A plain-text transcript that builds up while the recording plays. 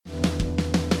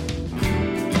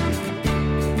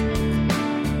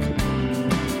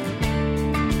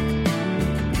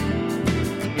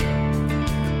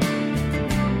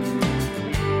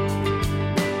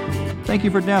Thank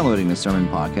you for downloading the sermon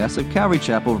podcast of Calvary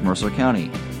Chapel of Mercer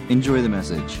County. Enjoy the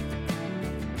message.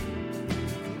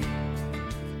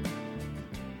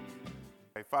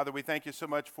 Father, we thank you so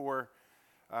much for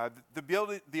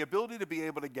the ability to be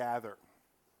able to gather.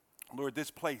 Lord,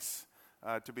 this place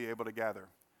to be able to gather.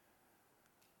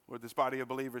 Lord, this body of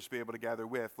believers to be able to gather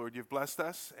with. Lord, you've blessed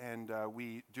us, and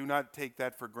we do not take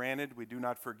that for granted. We do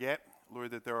not forget,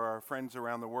 Lord, that there are friends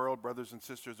around the world, brothers and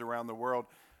sisters around the world,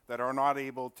 that are not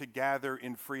able to gather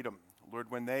in freedom. Lord,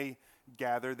 when they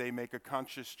gather, they make a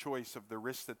conscious choice of the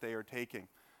risks that they are taking.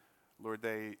 Lord,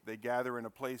 they gather in a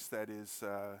place that is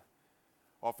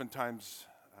oftentimes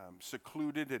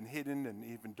secluded and hidden and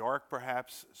even dark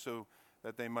perhaps, so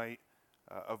that they might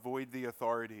avoid the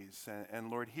authorities. And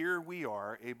Lord, here we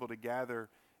are able to gather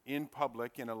in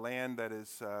public in a land that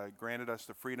has granted us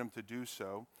the freedom to do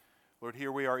so. Lord,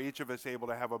 here we are, each of us able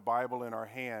to have a Bible in our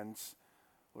hands,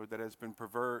 Lord, that has been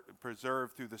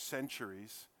preserved through the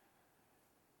centuries.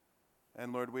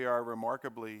 And Lord, we are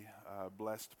remarkably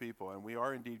blessed people, and we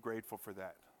are indeed grateful for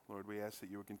that. Lord, we ask that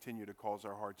you would continue to cause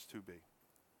our hearts to be.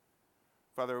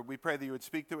 Father, we pray that you would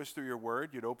speak to us through your word.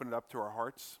 You'd open it up to our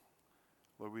hearts.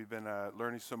 Lord, we've been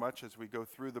learning so much as we go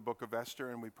through the book of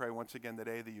Esther, and we pray once again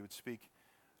today that you would speak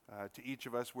to each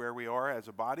of us where we are as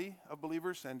a body of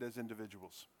believers and as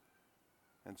individuals.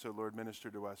 And so, Lord, minister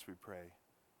to us, we pray.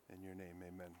 In your name,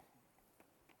 amen.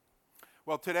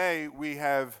 Well, today we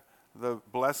have the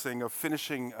blessing of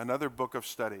finishing another book of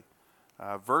study,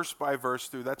 verse by verse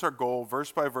through. That's our goal,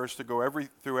 verse by verse, to go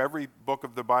through every book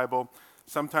of the Bible.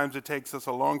 Sometimes it takes us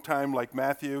a long time, like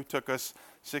Matthew took us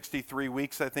 63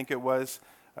 weeks, I think it was.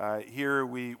 Here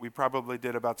we probably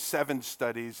did about 7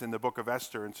 studies in the book of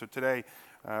Esther, and so today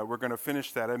we're going to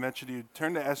finish that. I mentioned you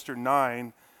turn to Esther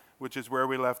 9, which is where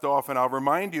we left off. And I'll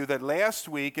remind you that last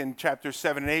week in chapters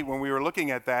 7 and 8, when we were looking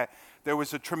at that, there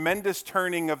was a tremendous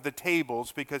turning of the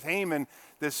tables because Haman,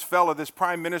 this fellow, this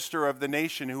prime minister of the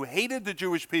nation who hated the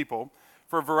Jewish people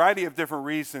for a variety of different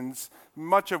reasons,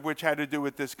 much of which had to do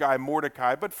with this guy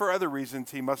Mordecai, but for other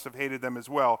reasons he must have hated them as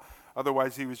well.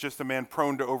 Otherwise he was just a man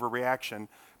prone to overreaction.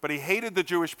 But he hated the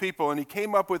Jewish people, and he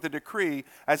came up with a decree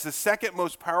as the second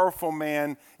most powerful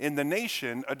man in the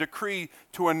nation, a decree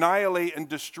to annihilate and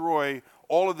destroy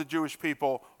all of the Jewish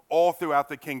people all throughout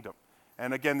the kingdom.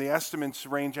 And again, the estimates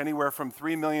range anywhere from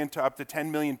 3 million to up to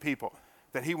 10 million people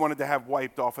that he wanted to have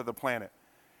wiped off of the planet.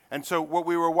 And so what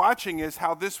we were watching is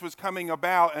how this was coming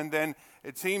about, and then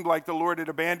it seemed like the Lord had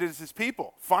abandoned his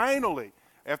people. Finally,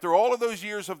 after all of those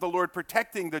years of the Lord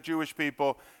protecting the Jewish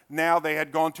people, now they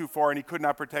had gone too far and he could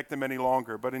not protect them any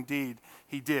longer. But indeed,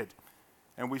 he did.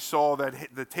 And we saw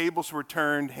that the tables were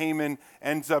turned. Haman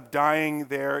ends up dying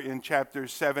there in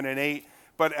chapters 7 and 8.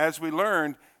 But as we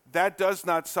learned, that does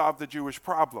not solve the Jewish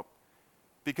problem.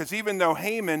 Because even though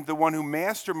Haman, the one who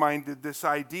masterminded this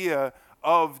idea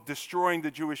of destroying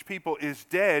the Jewish people, is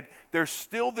dead, there's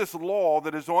still this law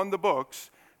that is on the books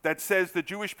that says the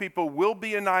Jewish people will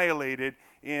be annihilated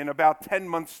in about 10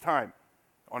 months' time.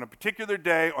 On a particular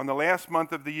day, on the last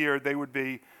month of the year, they would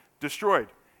be destroyed.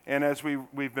 And as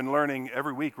we've been learning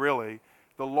every week, really,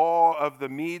 the law of the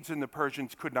Medes and the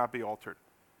Persians could not be altered.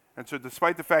 And so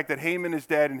despite the fact that Haman is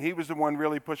dead and he was the one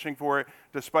really pushing for it,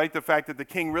 despite the fact that the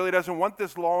king really doesn't want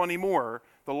this law anymore,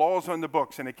 the law is on the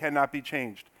books and it cannot be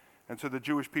changed. And so the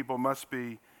Jewish people must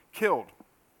be killed.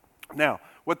 Now,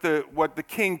 what the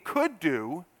king could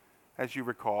do, as you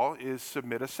recall, is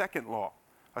submit a second law,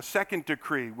 a second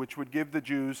decree, which would give the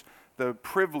Jews the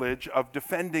privilege of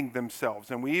defending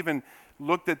themselves. And we even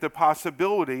looked at the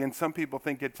possibility, and some people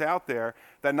think it's out there,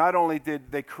 that not only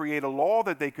did they create a law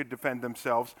that they could defend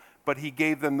themselves, but he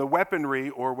gave them the weaponry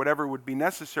or whatever would be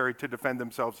necessary to defend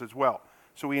themselves as well.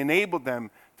 So he enabled them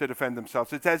to defend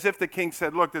themselves. It's as if the king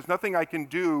said, look, there's nothing I can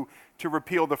do to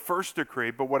repeal the first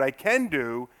decree, but what I can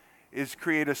do is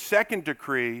create a second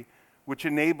decree which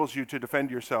enables you to defend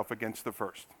yourself against the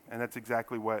first. And that's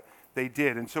exactly what they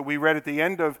did. And so we read at the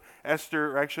end of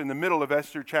Esther, or actually in the middle of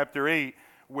Esther chapter 8,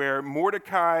 where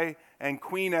Mordecai and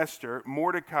Queen Esther,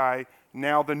 Mordecai,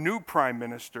 now the new prime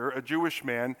minister, a Jewish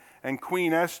man, and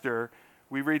Queen Esther,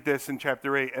 we read this in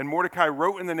chapter 8. And Mordecai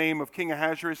wrote in the name of King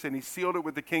Ahasuerus, and he sealed it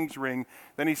with the king's ring.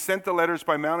 Then he sent the letters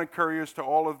by mounted couriers to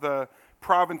all of the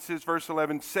provinces, verse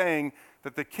 11, saying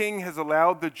that the king has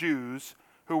allowed the Jews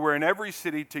who were in every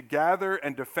city to gather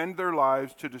and defend their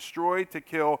lives, to destroy, to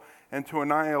kill, and to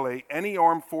annihilate any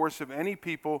armed force of any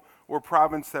people or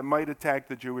province that might attack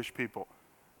the Jewish people,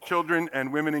 children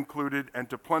and women included, and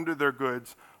to plunder their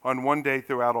goods on one day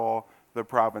throughout all the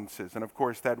provinces. And of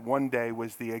course, that one day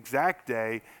was the exact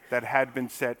day that had been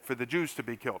set for the Jews to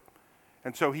be killed.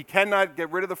 And so he cannot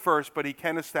get rid of the first, but he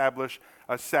can establish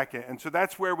a second. And so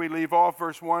that's where we leave off,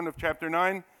 verse 1 of chapter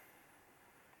 9.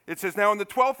 It says, "Now in the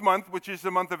 12th month, which is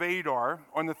the month of Adar,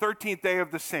 on the 13th day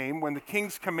of the same, when the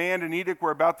king's command and edict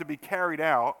were about to be carried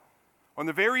out, on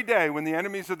the very day when the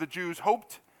enemies of the Jews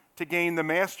hoped to gain the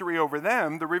mastery over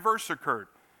them, the reverse occurred.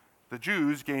 The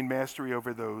Jews gained mastery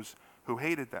over those who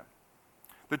hated them.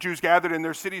 The Jews gathered in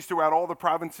their cities throughout all the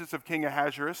provinces of King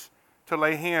Ahasuerus to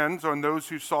lay hands on those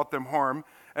who sought them harm,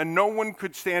 and no one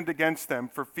could stand against them,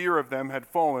 for fear of them had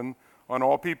fallen on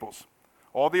all peoples.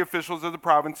 All the officials of the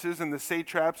provinces and the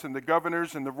satraps and the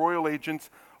governors and the royal agents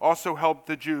also helped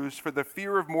the Jews, for the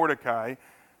fear of Mordecai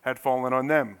had fallen on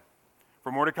them.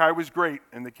 For Mordecai was great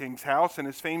in the king's house, and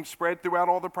his fame spread throughout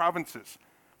all the provinces.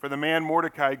 For the man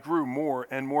Mordecai grew more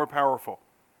and more powerful.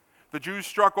 The Jews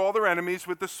struck all their enemies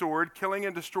with the sword, killing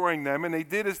and destroying them, and they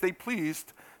did as they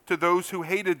pleased to those who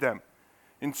hated them.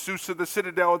 In Susa, the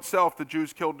citadel itself, the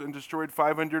Jews killed and destroyed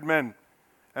 500 men,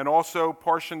 and also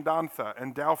Parshandantha,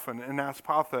 and Dalphon, and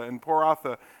Aspatha, and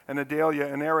Poratha, and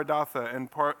Adalia, and Aridatha,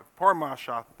 and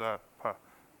Parmashatha,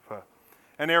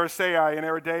 and Arisai, and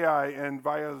Aridai, and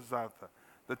Viazatha,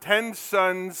 the 10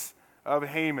 sons of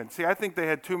Haman. See, I think they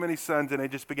had too many sons, and they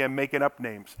just began making up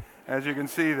names, as you can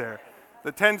see there.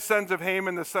 The 10 sons of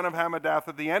Haman, the son of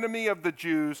Hammedatha, the enemy of the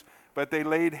Jews, but they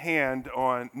laid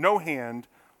no hand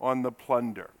on the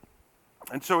plunder.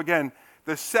 And so again,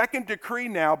 the second decree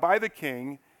now by the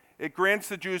king, it grants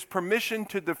the Jews permission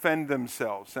to defend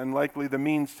themselves, and likely the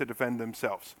means to defend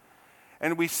themselves.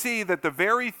 And we see that the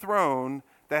very throne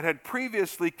that had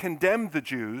previously condemned the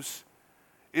Jews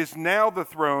is now the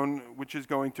throne which is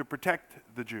going to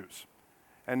protect the Jews.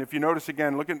 And if you notice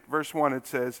again, look at verse 1, it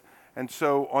says, "And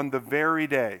so on the very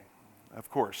day," of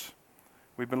course,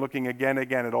 we've been looking again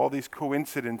at all these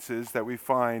coincidences that we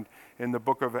find in the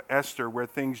book of Esther where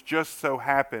things just so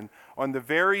happen. On the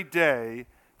very day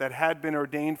that had been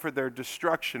ordained for their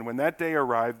destruction, when that day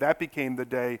arrived, that became the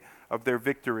day of their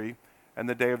victory and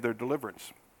the day of their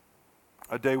deliverance.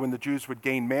 A day when the Jews would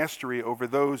gain mastery over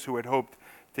those who had hoped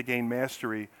to gain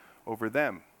mastery over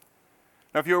them.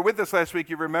 Now, if you were with us last week,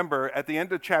 you remember at the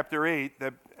end of chapter 8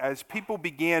 that as people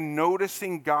began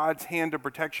noticing God's hand of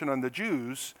protection on the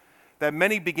Jews, that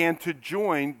many began to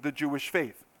join the Jewish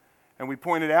faith. And we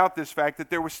pointed out this fact that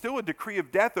there was still a decree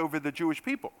of death over the Jewish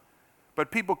people. But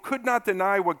people could not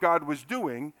deny what God was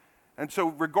doing. And so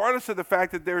regardless of the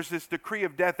fact that there's this decree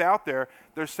of death out there,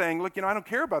 they're saying, look, I don't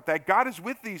care about that. God is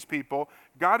with these people.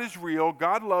 God is real.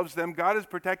 God loves them. God is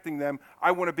protecting them.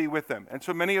 I want to be with them. And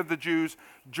so many of the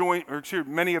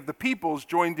many of the peoples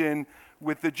joined in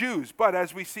with the Jews. But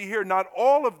as we see here, not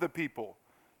all of the people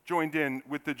joined in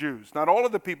with the Jews. Not all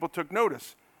of the people took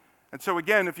notice. And so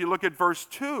again, if you look at verse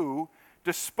 2,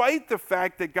 despite the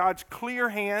fact that God's clear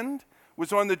hand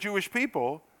was on the Jewish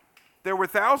people, there were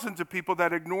thousands of people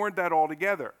that ignored that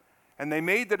altogether. And they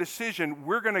made the decision,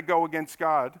 we're going to go against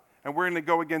God, and we're going to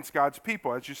go against God's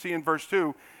people. As you see in verse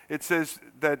 2, it says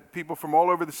that people from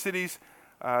all over the cities,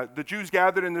 the Jews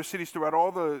gathered in their cities throughout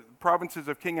all the provinces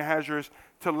of King Ahasuerus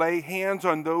to lay hands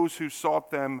on those who sought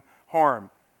them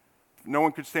harm. No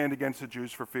one could stand against the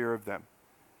Jews for fear of them.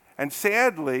 And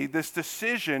sadly, this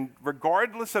decision,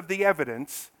 regardless of the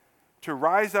evidence, to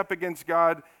rise up against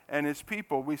God and his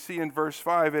people, we see in verse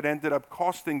 5, it ended up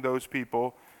costing those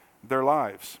people their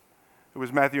lives. It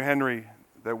was Matthew Henry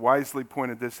that wisely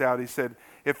pointed this out. He said,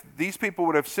 if these people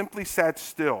would have simply sat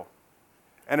still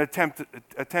and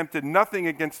attempted nothing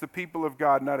against the people of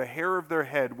God, not a hair of their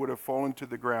head would have fallen to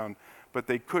the ground, but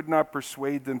they could not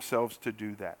persuade themselves to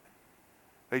do that.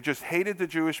 They just hated the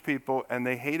Jewish people, and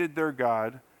they hated their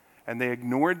God, and they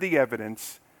ignored the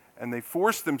evidence, and they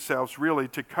forced themselves really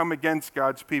to come against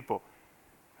God's people.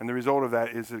 And the result of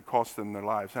that is it cost them their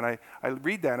lives. And I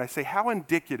read that and I say, how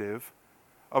indicative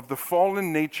of the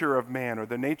fallen nature of man, or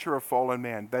the nature of fallen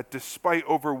man, that despite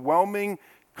overwhelming,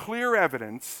 clear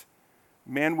evidence,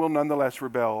 man will nonetheless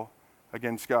rebel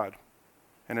against God.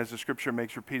 And as the scripture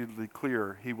makes repeatedly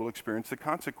clear, he will experience the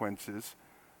consequences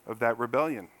of that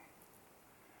rebellion.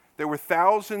 There were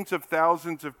thousands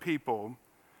of people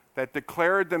that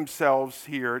declared themselves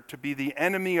here to be the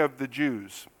enemy of the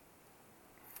Jews.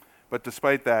 But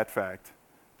despite that fact,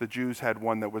 the Jews had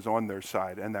one that was on their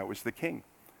side, and that was the king,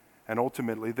 and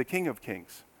ultimately the King of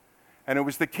Kings. And it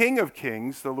was the King of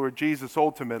Kings, the Lord Jesus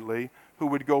ultimately, who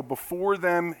would go before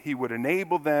them, he would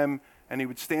enable them, and he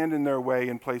would stand in their way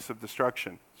in place of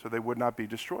destruction, so they would not be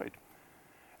destroyed.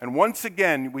 And once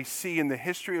again, we see in the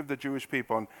history of the Jewish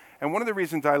people, and one of the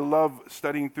reasons I love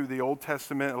studying through the Old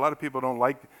Testament, a lot of people don't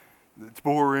like, it's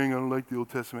boring, I don't like the Old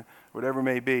Testament, whatever it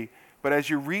may be, But as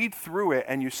you read through it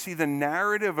and you see the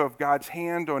narrative of God's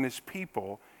hand on his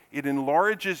people, it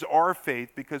enlarges our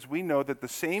faith because we know that the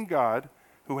same God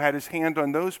who had his hand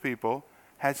on those people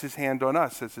has his hand on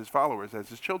us as his followers, as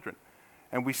his children.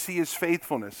 And we see his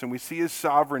faithfulness, and we see his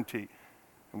sovereignty,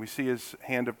 and we see his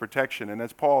hand of protection. And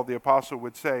as Paul the apostle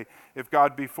would say, if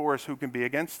God be for us, who can be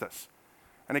against us?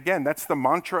 And again, that's the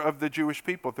mantra of the Jewish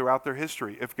people throughout their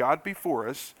history. If God be for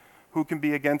us, who can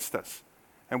be against us?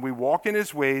 And we walk in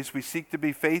his ways, we seek to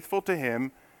be faithful to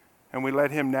him, and we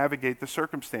let him navigate the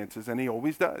circumstances, and he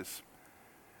always does.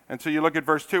 And so you look at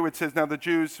verse 2, it says, now the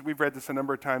Jews, we've read this a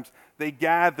number of times, they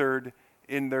gathered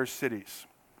in their cities.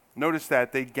 Notice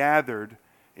that, they gathered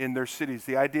in their cities.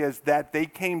 The idea is that they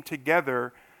came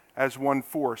together as one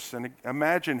force. And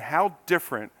imagine how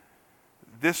different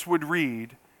this would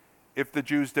read if the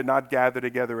Jews did not gather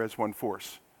together as one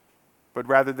force, but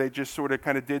rather they just sort of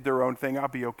kind of did their own thing. I'll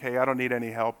be okay. I don't need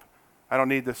any help. I don't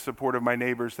need the support of my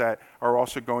neighbors that are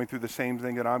also going through the same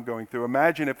thing that I'm going through.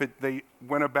 Imagine if they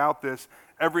went about this,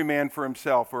 every man for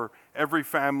himself or every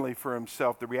family for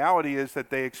himself. The reality is that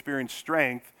they experienced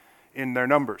strength in their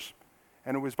numbers.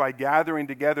 And it was by gathering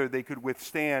together they could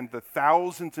withstand the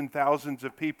thousands and thousands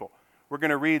of people. We're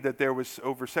going to read that there was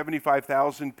over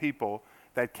 75,000 people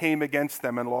that came against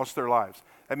them and lost their lives.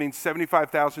 That means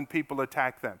 75,000 people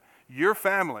attacked them. Your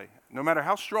family, no matter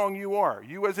how strong you are,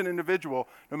 you as an individual,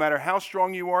 no matter how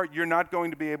strong you are, you're not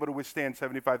going to be able to withstand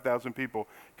 75,000 people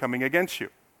coming against you.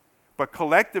 But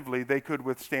collectively, they could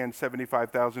withstand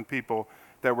 75,000 people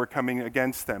that were coming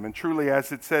against them. And truly,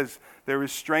 as it says, there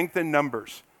is strength in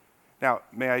numbers. Now,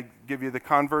 may I give you the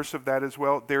converse of that as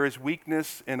well? There is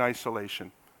weakness in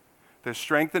isolation. There's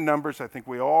strength in numbers. I think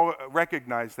we all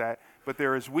recognize that. But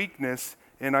there is weakness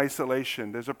in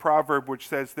isolation. There's a proverb which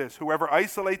says this: whoever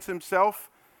isolates himself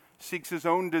seeks his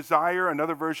own desire.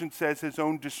 Another version says his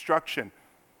own destruction.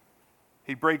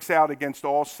 He breaks out against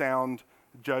all sound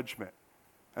judgment.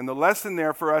 And the lesson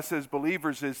there for us as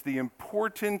believers is the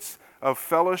importance of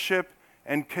fellowship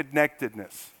and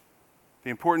connectedness. The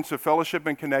importance of fellowship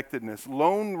and connectedness.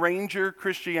 Lone Ranger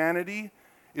Christianity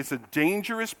is a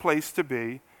dangerous place to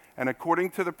be, and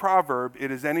according to the proverb,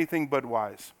 it is anything but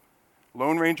wise.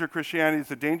 Lone Ranger Christianity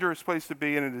is a dangerous place to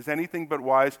be, and it is anything but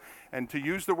wise. And to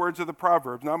use the words of the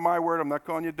Proverbs, not my word, I'm not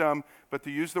calling you dumb, but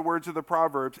to use the words of the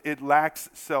Proverbs, it lacks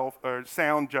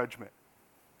sound judgment.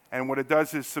 And what it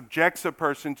does is subjects a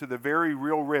person to the very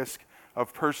real risk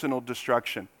of personal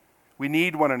destruction. We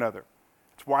need one another.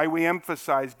 It's why we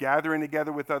emphasize gathering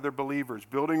together with other believers,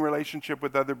 building relationship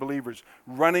with other believers,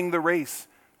 running the race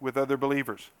with other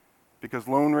believers. Because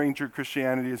Lone Ranger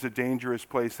Christianity is a dangerous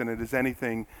place, and it is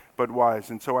anything but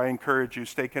wise. And so I encourage you,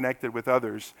 stay connected with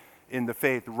others in the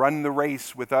faith. Run the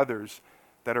race with others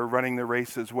that are running the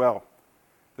race as well.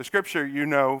 The scripture,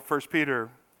 1 Peter,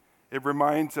 it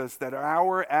reminds us that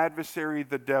our adversary,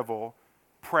 the devil,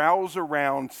 prowls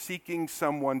around seeking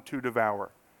someone to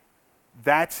devour.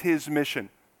 That's his mission.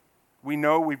 We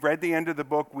know, we've read the end of the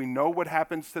book, we know what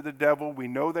happens to the devil, we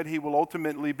know that he will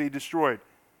ultimately be destroyed.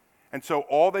 And so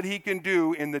all that he can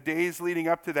do in the days leading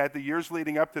up to that, the years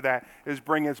leading up to that, is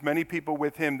bring as many people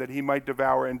with him that he might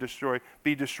devour and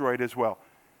be destroyed as well.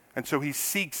 And so he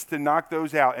seeks to knock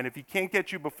those out. And if he can't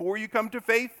get you before you come to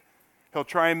faith, he'll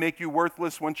try and make you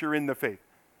worthless once you're in the faith.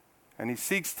 And he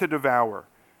seeks to devour.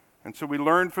 And so we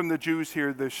learn from the Jews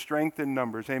here there's strength in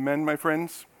numbers. Amen, my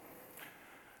friends?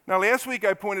 Now, last week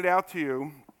I pointed out to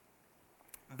you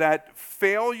that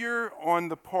failure on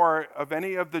the part of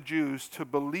any of the Jews to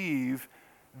believe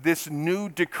this new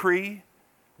decree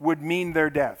would mean their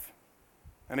death.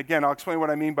 And again, I'll explain what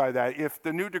I mean by that. If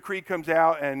the new decree comes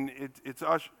out and it's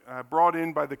brought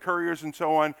in by the couriers and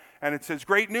so on, and it says,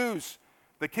 great news,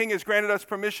 the king has granted us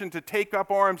permission to take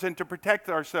up arms and to protect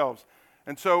ourselves.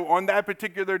 And so on that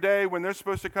particular day, when they're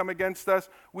supposed to come against us,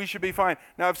 we should be fine.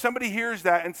 Now, if somebody hears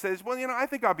that and says, well, I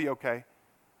think I'll be okay.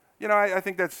 I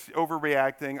think that's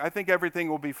overreacting. I think everything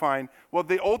will be fine. Well,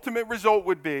 the ultimate result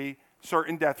would be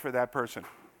certain death for that person.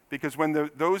 Because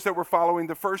when those that were following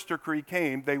the first decree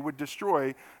came, they would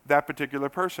destroy that particular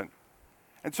person.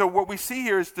 And so what we see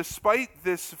here is, despite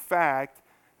this fact,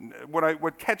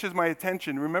 what catches my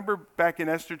attention, remember back in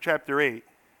Esther chapter 8,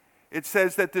 it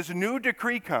says that this new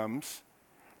decree comes,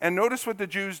 and notice what the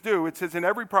Jews do. It says, in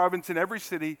every province, in every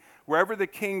city, wherever the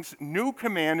king's new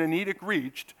command and edict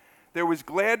reached, there was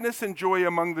gladness and joy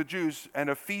among the Jews, and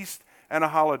a feast and a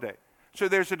holiday. So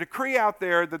there's a decree out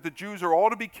there that the Jews are all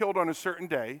to be killed on a certain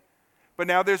day, but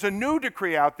now there's a new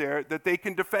decree out there that they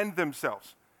can defend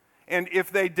themselves. And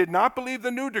if they did not believe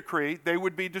the new decree, they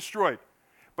would be destroyed.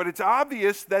 But it's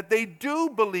obvious that they do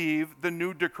believe the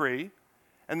new decree,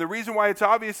 And the reason why it's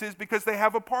obvious is because they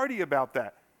have a party about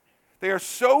that. They are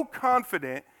so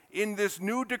confident in this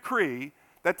new decree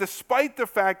that despite the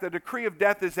fact the decree of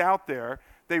death is out there,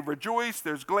 they rejoice,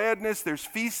 there's gladness, there's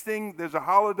feasting, there's a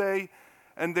holiday,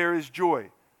 and there is joy.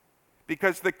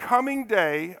 Because the coming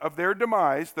day of their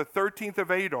demise, the 13th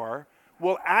of Adar,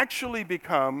 will actually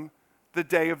become the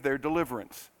day of their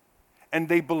deliverance. And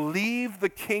they believe the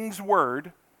king's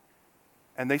word,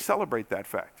 and they celebrate that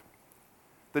fact.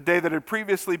 The day that had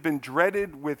previously been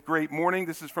dreaded with great mourning,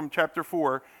 this is from chapter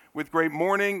 4, with great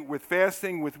mourning, with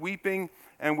fasting, with weeping,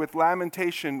 and with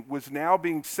lamentation, was now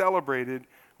being celebrated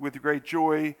with great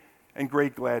joy and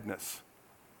great gladness.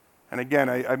 And again,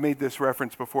 I made this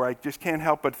reference before. I just can't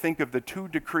help but think of the two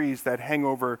decrees that hang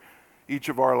over each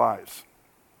of our lives.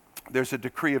 There's a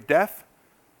decree of death,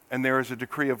 and there is a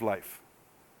decree of life.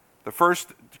 The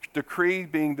first decree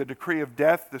being the decree of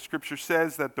death, the scripture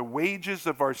says that the wages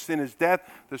of our sin is death.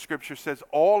 The scripture says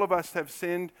all of us have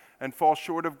sinned and fall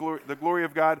short of the glory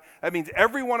of God. That means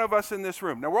every one of us in this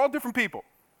room. Now, we're all different people.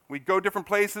 We go different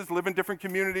places, live in different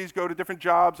communities, go to different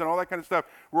jobs and all that kind of stuff.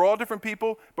 We're all different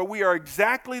people, but we are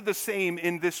exactly the same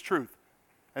in this truth.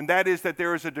 And that is that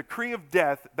there is a decree of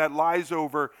death that lies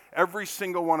over every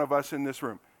single one of us in this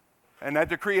room. And that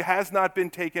decree has not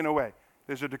been taken away.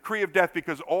 There's a decree of death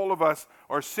because all of us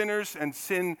are sinners and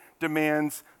sin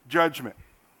demands judgment.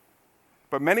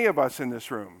 But many of us in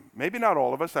this room, maybe not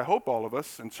all of us, I hope all of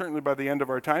us, and certainly by the end of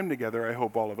our time together, I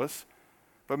hope all of us,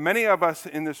 but many of us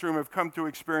in this room have come to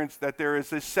experience that there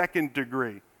is a second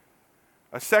degree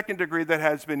that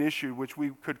has been issued, which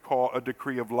we could call a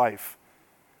decree of life.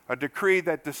 A decree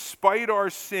that despite our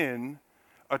sin,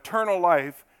 eternal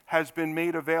life has been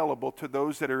made available to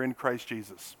those that are in Christ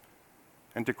Jesus.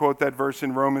 And to quote that verse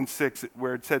in Romans 6,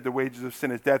 where it said the wages of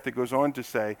sin is death, it goes on to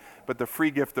say, but the free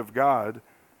gift of God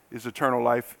is eternal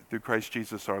life through Christ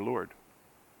Jesus our Lord.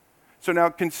 So now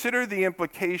consider the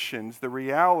implications, the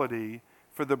reality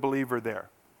for the believer there.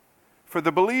 For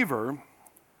the believer,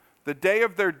 the day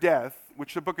of their death,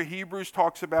 which the book of Hebrews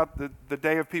talks about the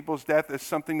day of people's death as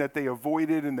something that they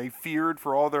avoided and they feared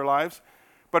for all their lives.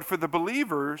 But for the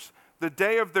believers, the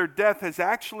day of their death has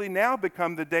actually now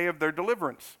become the day of their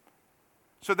deliverance.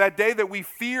 So that day that we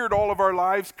feared all of our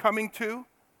lives coming to,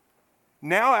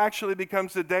 now actually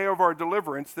becomes the day of our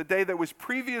deliverance. The day that was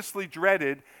previously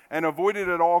dreaded and avoided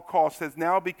at all costs has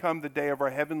now become the day of our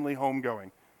heavenly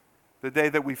homegoing. The day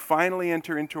that we finally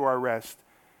enter into our rest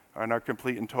and our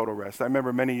complete and total rest. I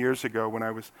remember many years ago when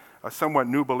I was a somewhat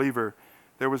new believer,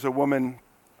 there was a woman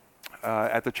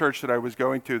at the church that I was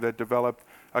going to that developed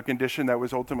a condition that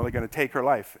was ultimately going to take her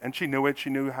life. And she knew it. She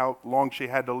knew how long she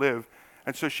had to live.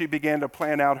 And so she began to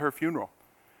plan out her funeral.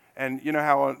 And you know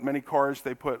how on many cars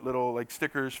they put little like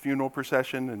stickers, funeral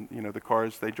procession, and you know the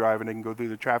cars they drive and they can go through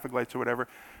the traffic lights or whatever.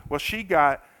 Well, she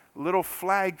got little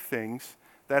flag things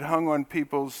that hung on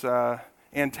people's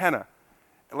antenna,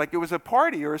 like it was a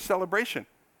party or a celebration.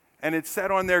 And it said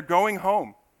on there, going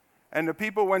home. And the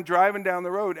people went driving down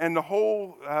the road, and the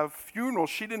whole funeral,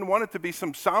 she didn't want it to be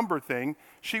some somber thing.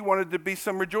 She wanted it to be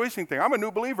some rejoicing thing. I'm a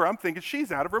new believer. I'm thinking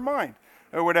she's out of her mind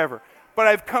or whatever. But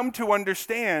I've come to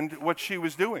understand what she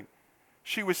was doing.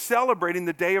 She was celebrating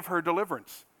the day of her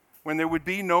deliverance, when there would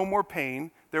be no more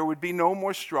pain, there would be no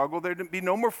more struggle, there would be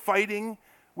no more fighting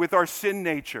with our sin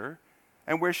nature,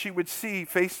 and where she would see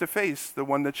face to face the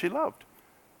one that she loved,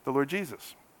 the Lord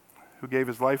Jesus, who gave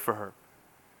his life for her.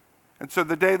 And so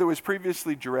the day that was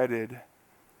previously dreaded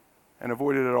and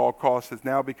avoided at all costs has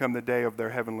now become the day of their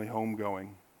heavenly homegoing.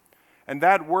 And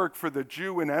that work for the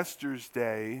Jew in Esther's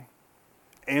day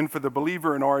and for the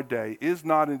believer in our day is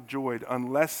not enjoyed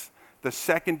unless the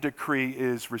second decree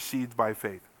is received by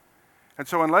faith. And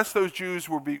so unless those Jews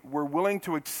were willing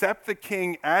to accept the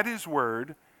king at his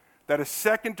word, that a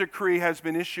second decree has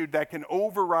been issued that can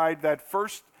override that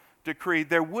first decree,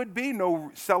 there would be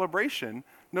no celebration,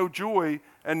 no joy,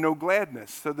 and no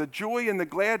gladness. So the joy and the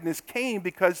gladness came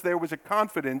because there was a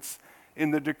confidence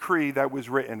in the decree that was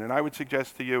written. And I would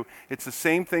suggest to you, it's the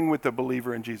same thing with the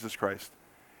believer in Jesus Christ.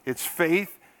 It's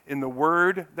faith in the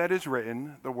word that is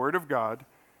written, the word of God,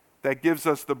 that gives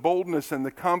us the boldness and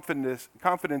the confidence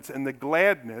and the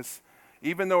gladness,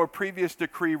 even though a previous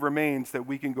decree remains, that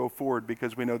we can go forward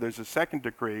because we know there's a second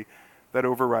decree that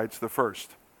overrides the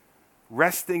first.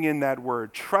 Resting in that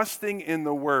word, trusting in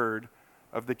the word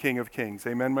of the King of Kings.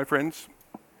 Amen, my friends?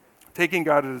 Taking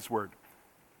God at his word.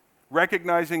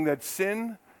 Recognizing that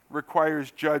sin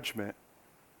requires judgment,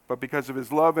 but because of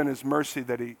his love and his mercy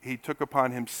that he took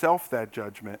upon himself that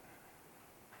judgment,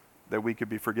 that we could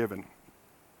be forgiven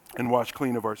and washed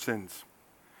clean of our sins.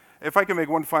 If I can make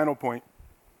one final point.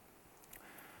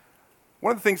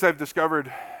 One of the things I've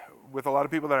discovered with a lot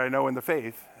of people that I know in the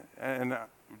faith, and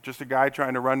just a guy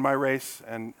trying to run my race,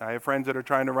 and I have friends that are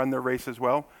trying to run their race as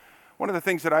well. One of the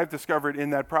things that I've discovered in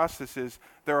that process is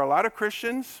there are a lot of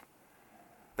Christians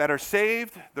that are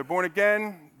saved, they're born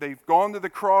again, they've gone to the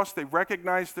cross, they've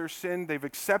recognized their sin, they've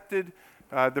accepted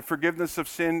the forgiveness of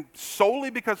sin solely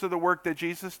because of the work that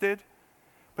Jesus did,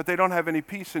 but they don't have any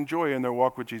peace and joy in their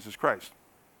walk with Jesus Christ.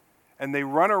 And they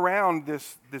run around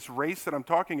this race that I'm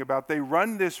talking about, they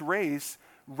run this race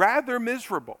rather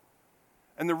miserable.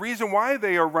 And the reason why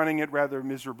they are running it rather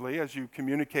miserably, as you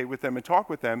communicate with them and talk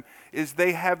with them, is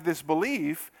they have this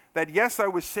belief that, yes, I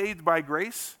was saved by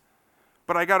grace,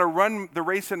 but I got to run the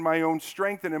race in my own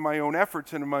strength and in my own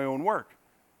efforts and in my own work.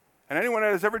 And anyone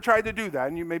that has ever tried to do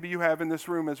that, and maybe you have in this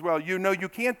room as well, you know you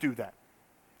can't do that.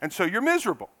 And so you're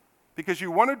miserable because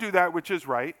you want to do that which is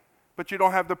right, but you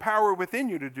don't have the power within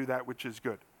you to do that which is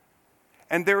good.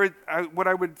 And the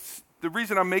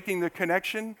reason I'm making the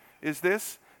connection is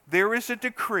this: there is a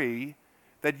decree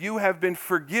that you have been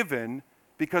forgiven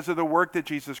because of the work that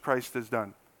Jesus Christ has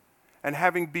done. And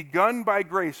having begun by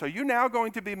grace, are you now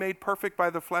going to be made perfect by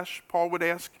the flesh, Paul would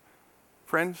ask?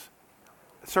 Friends?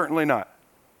 Certainly not.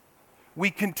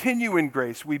 We continue in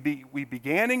grace. We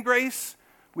began in grace,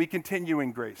 we continue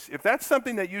in grace. If that's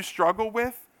something that you struggle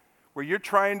with, where you're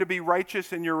trying to be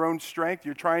righteous in your own strength,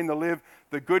 you're trying to live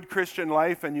the good Christian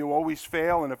life and you always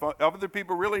fail, and if other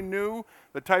people really knew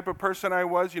the type of person I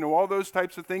was, all those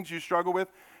types of things you struggle with,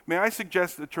 may I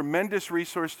suggest a tremendous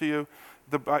resource to you,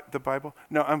 the Bible?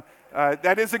 No,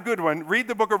 that is a good one. Read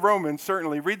the book of Romans,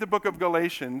 certainly. Read the book of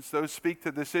Galatians. Those speak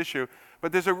to this issue.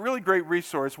 But there's a really great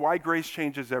resource, Why Grace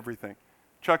Changes Everything.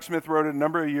 Chuck Smith wrote it a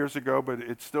number of years ago, but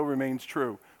it still remains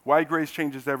true. Why Grace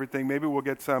Changes Everything. Maybe we'll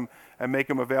get some and make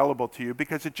them available to you,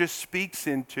 because it just speaks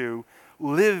into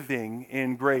living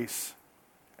in grace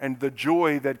and the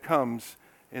joy that comes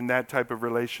in that type of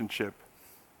relationship.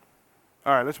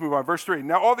 All right, let's move on. Verse 3.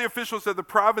 Now all the officials of the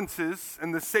provinces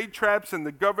and the satraps and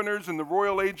the governors and the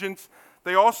royal agents,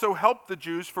 they also helped the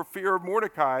Jews, for fear of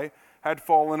Mordecai had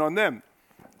fallen on them.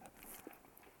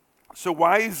 So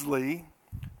wisely,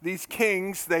 these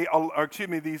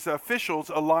these officials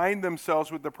aligned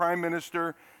themselves with the prime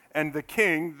minister and the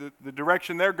king. The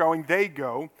direction they're going, they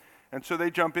go. And so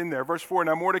they jump in there. Verse 4,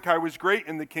 now Mordecai was great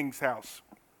in the king's house,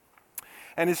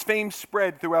 and his fame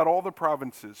spread throughout all the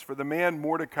provinces, for the man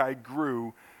Mordecai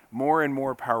grew more and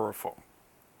more powerful.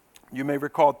 You may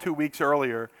recall 2 weeks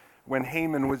earlier when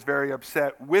Haman was very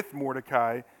upset with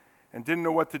Mordecai and didn't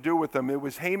know what to do with him. It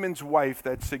was Haman's wife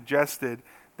that suggested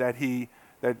that he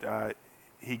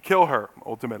kill her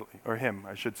ultimately, or him,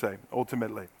 I should say,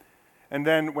 ultimately. And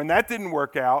then when that didn't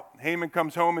work out, Haman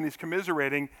comes home and he's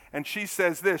commiserating, and she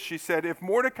says this. She said, if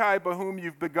Mordecai, by whom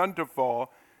you've begun to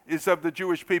fall, is of the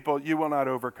Jewish people, you will not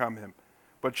overcome him,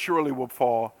 but surely will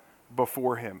fall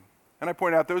before him. And I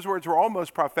point out those words were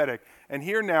almost prophetic. And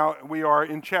here now we are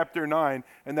in chapter 9,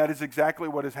 and that is exactly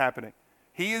what is happening.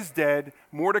 He is dead.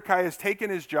 Mordecai has taken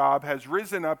his job, has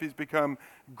risen up. He's become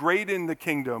great in the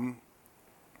kingdom.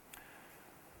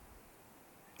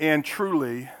 And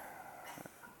truly,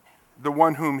 the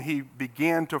one whom he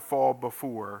began to fall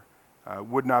before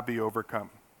would not be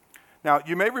overcome. Now,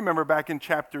 you may remember back in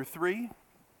chapter 3,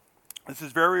 this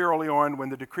is very early on when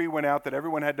the decree went out that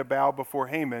everyone had to bow before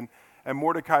Haman, and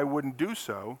Mordecai wouldn't do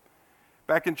so.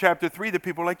 Back in chapter 3, the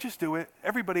people were like, just do it.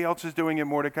 Everybody else is doing it,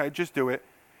 Mordecai, just do it.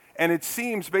 And it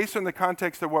seems, based on the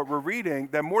context of what we're reading,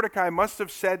 that Mordecai must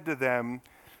have said to them,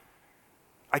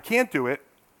 I can't do it.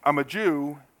 I'm a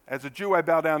Jew. As a Jew, I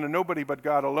bow down to nobody but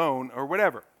God alone, or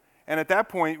whatever. And at that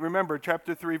point, remember,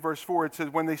 chapter 3, verse 4, it says,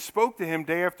 when they spoke to him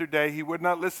day after day, he would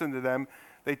not listen to them.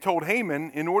 They told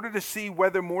Haman in order to see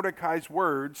whether Mordecai's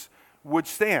words would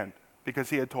stand, because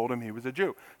he had told him he was a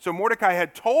Jew. So Mordecai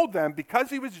had told them,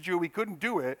 because he was a Jew, he couldn't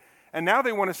do it. And now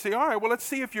they want to say, all right, well, let's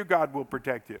see if your God will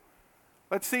protect you.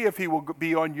 Let's see if he will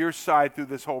be on your side through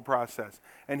this whole process.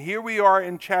 And here we are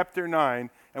in chapter 9,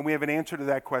 and we have an answer to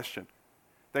that question.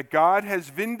 That God has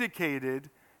vindicated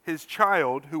his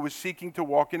child who was seeking to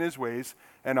walk in his ways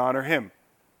and honor him.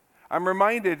 I'm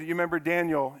reminded, you remember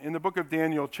Daniel, in the book of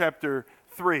Daniel, chapter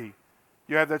 3,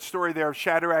 you have that story there of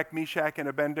Shadrach, Meshach, and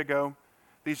Abednego.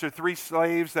 These are 3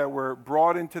 slaves that were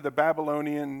brought into the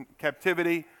Babylonian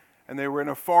captivity, and they were in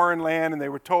a foreign land, and they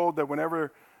were told that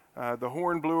whenever the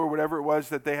horn blew or whatever it was,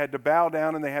 that they had to bow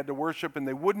down and they had to worship, and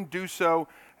they wouldn't do so.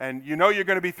 And you know you're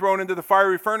going to be thrown into the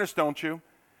fiery furnace, don't you?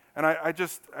 And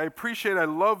I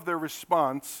love their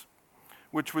response,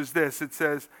 which was this. It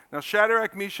says, now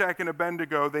Shadrach, Meshach, and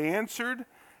Abednego, they answered,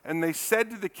 and they said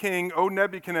to the king, O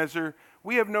Nebuchadnezzar,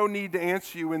 we have no need to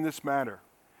answer you in this matter.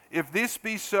 If this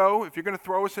be so, if you're going to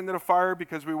throw us into the fire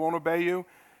because we won't obey you,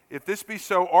 if this be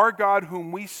so, our God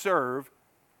whom we serve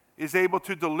is able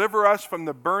to deliver us from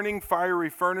the burning fiery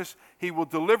furnace. He will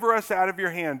deliver us out of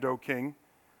your hand, O king.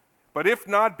 But if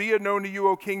not, be it known to you,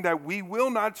 O king, that we will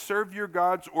not serve your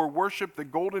gods or worship the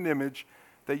golden image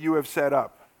that you have set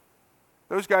up.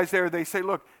 Those guys there, they say,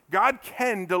 look, God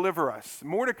can deliver us.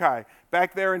 Mordecai,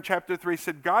 back there in chapter 3,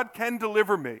 said, God can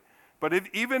deliver me. But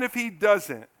even if he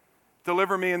doesn't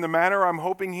deliver me in the manner I'm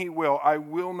hoping he will, I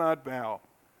will not bow.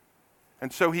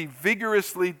 And so he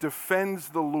vigorously defends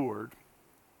the Lord,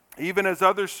 even as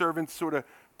other servants sort of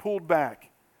pulled back.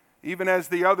 Even as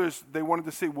the others, they wanted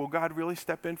to see, will God really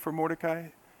step in for Mordecai?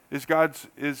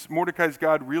 Is Mordecai's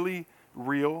God really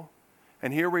real?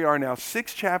 And here we are now,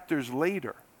 6 chapters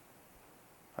later,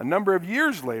 a number of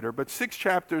years later, but 6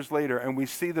 chapters later, and we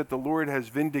see that the Lord has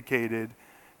vindicated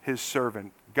his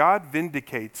servant. God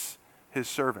vindicates his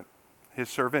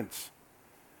servants.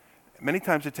 Many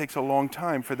times it takes a long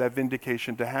time for that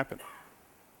vindication to happen.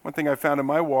 One thing I found in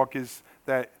my walk is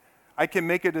that I can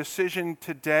make a decision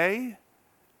today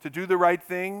to do the right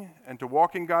thing and to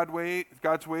walk in God's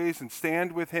ways and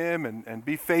stand with him and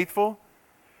be faithful.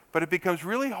 But it becomes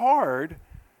really hard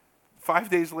 5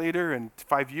 days later and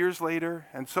 5 years later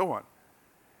and so on.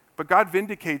 But God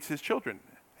vindicates his children,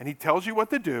 and he tells you what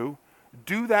to do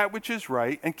that which is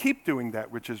right, and keep doing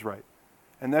that which is right.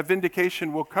 And that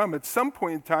vindication will come at some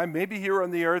point in time, maybe here on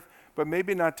the earth, but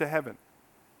maybe not to heaven.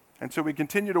 And so we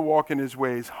continue to walk in his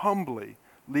ways humbly,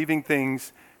 leaving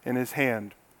things in his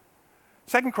hand.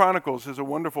 2 Chronicles is a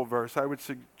wonderful verse I would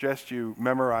suggest you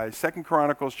memorize. 2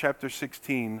 Chronicles chapter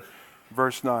 16,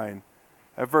 verse 9.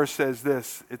 That verse says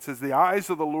this. It says, the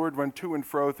eyes of the Lord run to and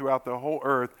fro throughout the whole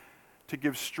earth to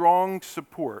give strong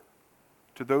support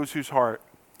to those whose heart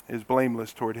is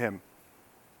blameless toward him.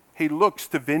 He looks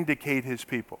to vindicate his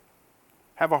people.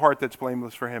 Have a heart that's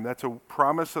blameless for him. That's a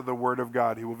promise of the word of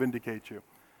God. He will vindicate you.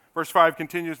 Verse 5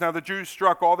 continues, now the Jews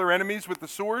struck all their enemies with the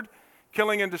sword,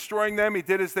 killing and destroying them. He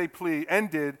did as they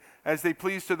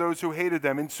pleased to those who hated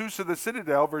them. In Susa the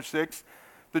citadel, verse 6,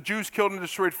 the Jews killed and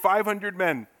destroyed 500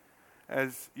 men.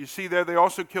 As you see there, they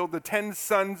also killed the 10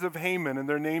 sons of Haman, and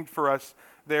they're named for us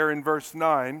there in verse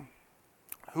 9,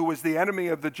 who was the enemy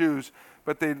of the Jews,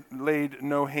 but they laid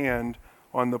no hand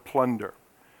on the plunder.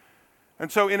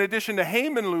 And so in addition to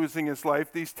Haman losing his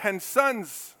life, these 10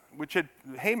 sons, which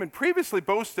Haman previously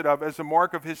boasted of as a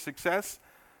mark of his success,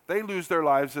 they lose their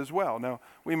lives as well. Now,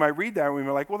 we might read that and we might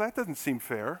be like, well, that doesn't seem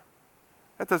fair.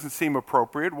 That doesn't seem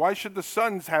appropriate. Why should the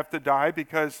sons have to die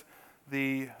because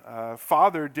the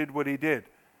father did what he did?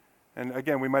 And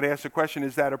again, we might ask the question,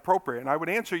 is that appropriate? And I would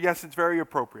answer, yes, it's very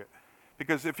appropriate.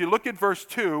 Because if you look at verse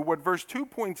 2, what verse 2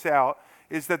 points out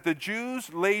is that the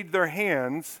Jews laid their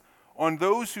hands on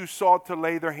those who sought to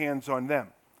lay their hands on them.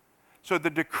 So the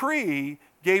decree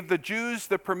gave the Jews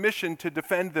the permission to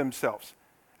defend themselves.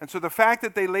 And so the fact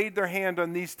that they laid their hand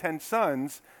on these 10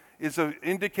 sons is an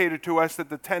indicator to us that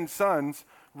the 10 sons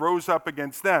rose up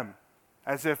against them,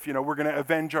 as if, we're going to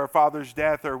avenge our father's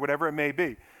death or whatever it may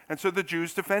be. And so the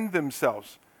Jews defend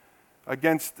themselves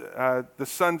against the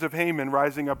sons of Haman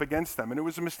rising up against them. And it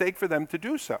was a mistake for them to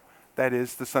do so. That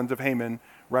is, the sons of Haman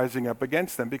rising up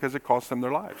against them, because it cost them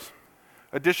their lives.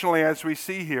 Additionally, as we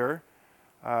see here,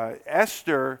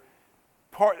 Esther,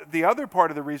 the other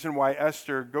part of the reason why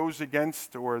Esther goes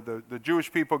against, or the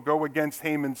Jewish people go against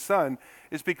Haman's son,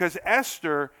 is because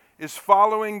Esther is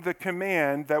following the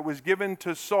command that was given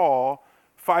to Saul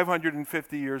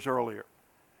 550 years earlier.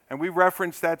 And we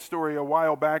referenced that story a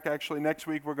while back. Actually, next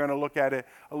week we're going to look at it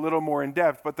a little more in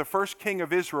depth. But the first king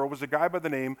of Israel was a guy by the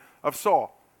name of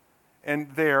Saul. And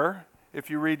there, if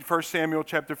you read 1 Samuel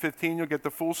chapter 15, you'll get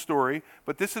the full story.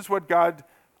 But this is what God,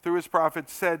 through his prophet,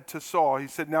 said to Saul. He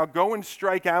said, now go and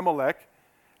strike Amalek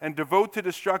and devote to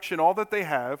destruction all that they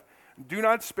have. Do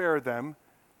not spare them,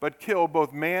 but kill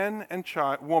both man and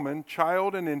woman,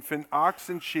 child and infant, ox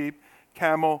and sheep,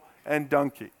 camel and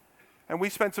donkey. And we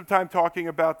spent some time talking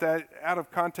about that. Out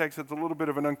of context, it's a little bit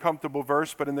of an uncomfortable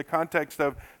verse, but in the context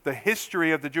of the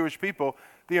history of the Jewish people,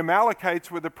 the Amalekites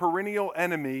were the perennial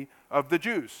enemy of the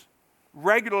Jews,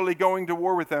 regularly going to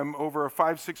war with them over a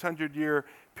 500-600 year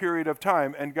period of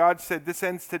time. And God said, this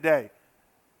ends today.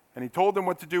 And he told them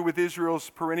what to do with Israel's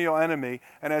perennial enemy.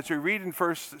 And as we read in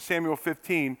 1 Samuel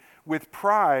 15, with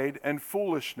pride and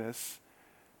foolishness,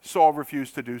 Saul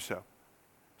refused to do so.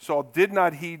 Saul did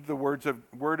not heed the word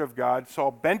of God.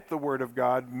 Saul bent the word of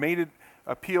God, made it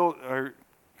appeal or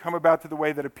come about to the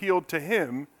way that appealed to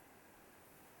him.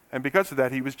 And because of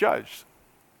that, he was judged.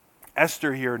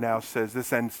 Esther here now says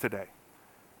this ends today.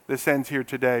 This ends here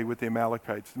today with the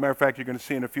Amalekites. As a matter of fact, you're going to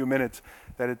see in a few minutes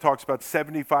that it talks about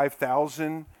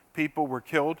 75,000 people were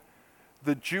killed.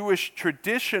 the Jewish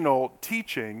traditional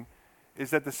teaching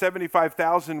is that the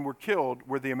 75,000 were killed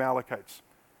were the Amalekites.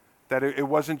 That it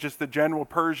wasn't just the general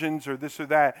Persians or this or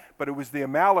that, but it was the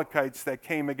Amalekites that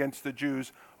came against the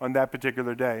Jews on that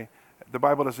particular day. The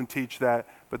Bible doesn't teach that,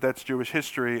 but that's Jewish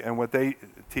history and what they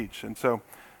teach. And so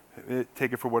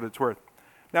take it for what it's worth.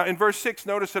 Now in verse 6,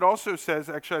 notice it also says,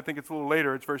 actually I think it's a little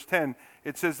later, it's verse 10,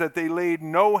 it says that they laid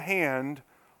no hand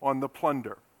on the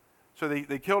plunder. So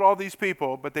they killed all these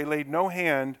people, but they laid no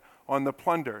hand on the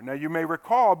plunder. Now you may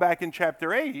recall back in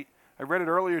chapter 8, I read it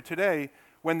earlier today,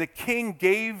 when the king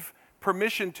gave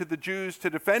permission to the Jews to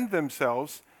defend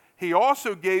themselves, he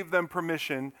also gave them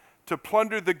permission to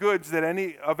plunder the goods that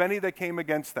any that came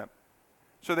against them.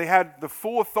 So they had the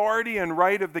full authority and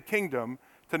right of the kingdom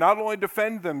to not only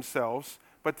defend themselves,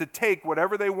 but to take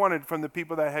whatever they wanted from the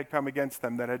people that had come against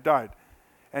them, that had died.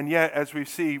 And yet, as we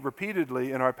see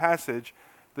repeatedly in our passage,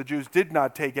 the Jews did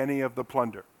not take any of the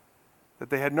plunder. That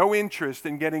they had no interest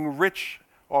in getting rich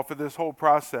off of this whole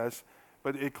process,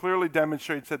 but it clearly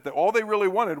demonstrates that all they really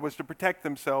wanted was to protect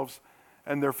themselves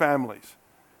and their families.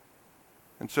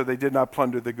 And so they did not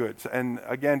plunder the goods. And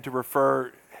again, to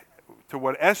refer to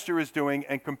what Esther is doing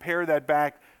and compare that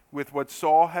back with what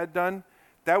Saul had done,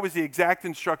 that was the exact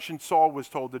instruction Saul was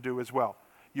told to do as well.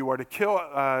 You are to kill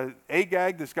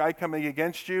Agag, this guy coming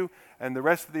against you, and the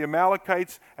rest of the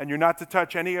Amalekites, and you're not to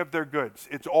touch any of their goods.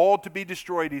 It's all to be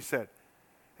destroyed, he said.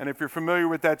 And if you're familiar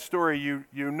with that story,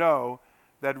 you know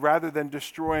that rather than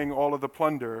destroying all of the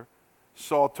plunder,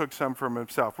 Saul took some for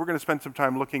himself. We're going to spend some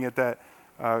time looking at that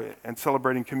and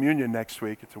celebrating communion next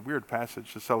week. It's a weird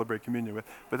passage to celebrate communion with,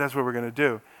 but that's what we're going to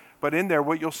do. But in there,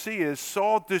 what you'll see is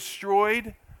Saul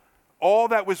destroyed all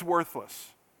that was worthless,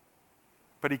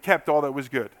 but he kept all that was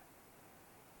good.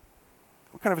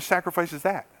 What kind of a sacrifice is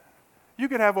that? You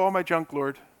could have all my junk,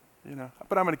 Lord,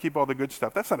 but I'm going to keep all the good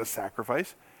stuff. That's not a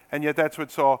sacrifice. And yet that's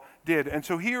what Saul did. And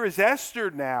so here is Esther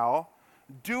now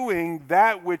doing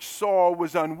that which Saul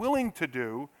was unwilling to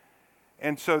do.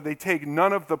 And so they take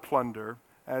none of the plunder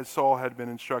as Saul had been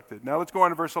instructed. Now let's go on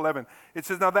to verse 11. It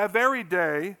says, "Now that very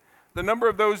day, the number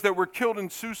of those that were killed in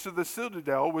Susa the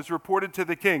citadel was reported to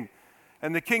the king.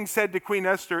 And the king said to Queen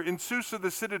Esther, in Susa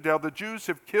the citadel, the Jews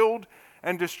have killed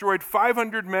and destroyed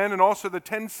 500 men and also the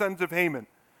 10 sons of Haman.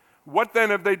 What then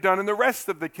have they done in the rest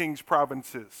of the king's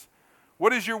provinces?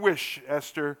 What is your wish,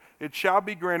 Esther? It shall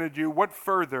be granted you. What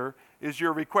further is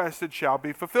your request? It shall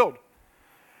be fulfilled."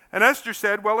 And Esther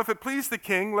said, "Well, if it please the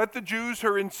king, let the Jews who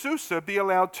are in Susa be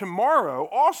allowed tomorrow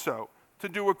also to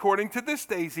do according to this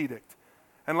day's edict.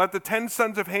 And let the 10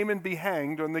 sons of Haman be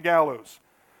hanged on the gallows."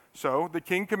 So the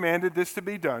king commanded this to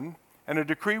be done, and a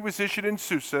decree was issued in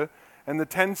Susa, and the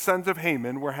 10 sons of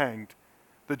Haman were hanged.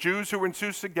 The Jews who were in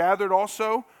Susa gathered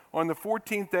also on the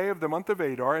 14th day of the month of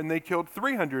Adar, and they killed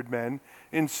 300 men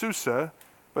in Susa,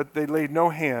 but they laid no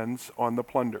hands on the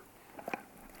plunder.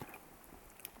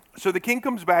 So the king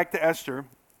comes back to Esther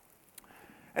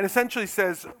and essentially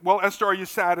says, "Well, Esther, are you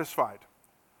satisfied?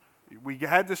 We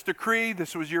had this decree,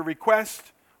 this was your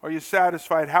request. Are you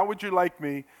satisfied? How would you like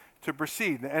me to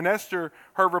proceed?" And Esther,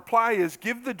 her reply is,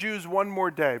 "Give the Jews one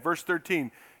more day." Verse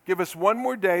 13, "Give us one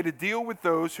more day to deal with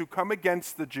those who come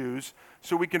against the Jews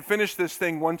so we can finish this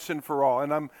thing once and for all."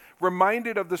 And I'm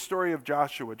reminded of the story of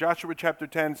Joshua. Joshua chapter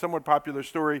 10, somewhat popular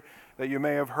story that you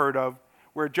may have heard of,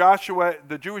 where Joshua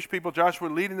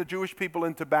leading the Jewish people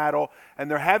into battle,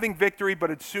 and they're having victory, but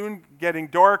it's soon getting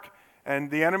dark,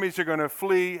 and the enemies are going to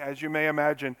flee, as you may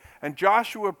imagine. And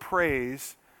Joshua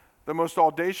prays the most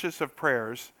audacious of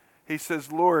prayers. He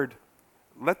says, "Lord,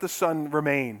 let the sun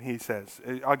remain," he says.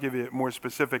 I'll give you it more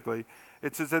specifically.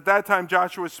 It says, "At that time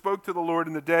Joshua spoke to the Lord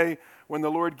in the day when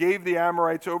the Lord gave the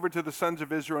Amorites over to the sons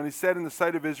of Israel, and he said in the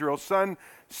sight of Israel, 'Sun,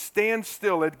 stand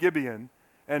still at Gibeon,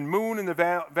 and moon in the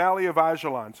valley of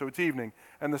Ajalon.'" So it's evening.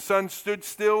 "And the sun stood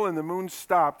still and the moon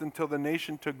stopped until the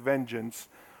nation took vengeance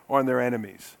on their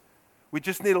enemies." We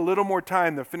just need a little more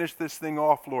time to finish this thing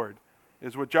off, Lord,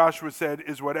 is what Joshua said,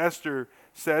 is what Esther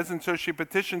says. And so she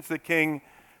petitions the king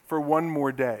for one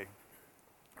more day.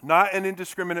 Not an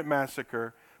indiscriminate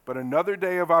massacre, but another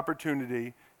day of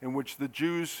opportunity in which the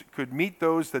Jews could meet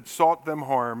those that sought them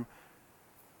harm,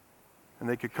 and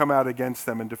they could come out against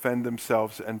them and defend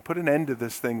themselves and put an end to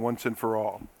this thing once and for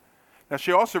all. Now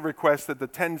she also requests that the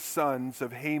 10 sons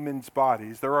of Haman's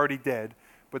bodies, they're already dead,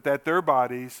 but that their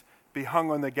bodies be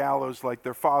hung on the gallows like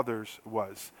their father's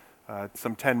was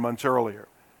some 10 months earlier.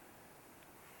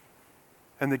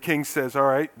 And the king says, all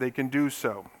right, they can do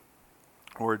so.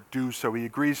 Or do so. He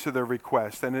agrees to their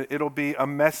request. And it'll be a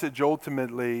message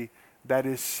ultimately that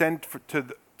is sent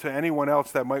to anyone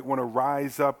else that might want to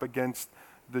rise up against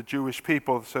the Jewish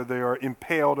people, so they are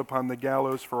impaled upon the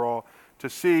gallows for all to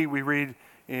see. We read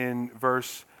in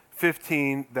verse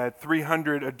 15 that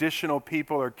 300 additional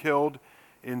people are killed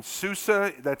in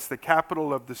Susa. That's the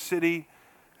capital of the city.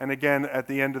 And again, at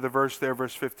the end of the verse there,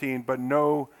 verse 15, but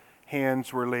no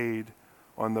hands were laid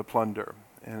on the plunder.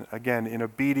 And again, in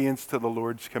obedience to the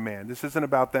Lord's command. This isn't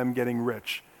about them getting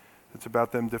rich. It's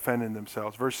about them defending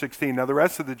themselves. Verse 16, now the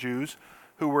rest of the Jews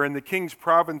who were in the king's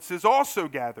provinces also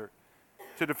gathered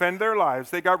to defend their lives.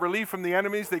 They got relief from the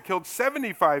enemies. They killed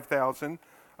 75,000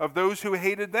 of those who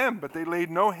hated them, but they laid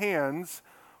no hands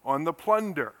on the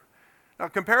plunder. Now,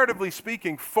 comparatively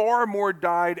speaking, far more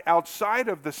died outside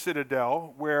of the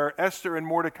citadel where Esther and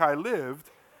Mordecai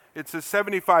lived. It's a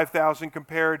 75,000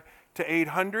 compared to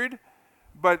 800.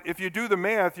 But if you do the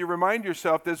math, you remind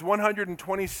yourself there's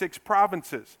 126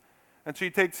 provinces. And so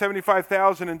you take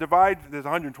 75,000 and divide, there's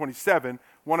 127.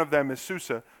 One of them is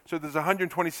Susa. So there's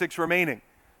 126 remaining.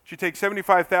 So you take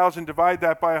 75,000, divide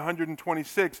that by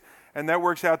 126, and that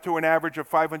works out to an average of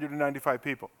 595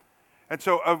 people. And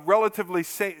so a relatively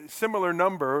similar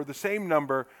number, the same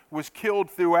number, was killed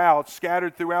throughout,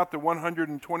 scattered throughout the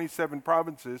 127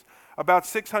 provinces. About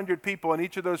 600 people in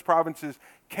each of those provinces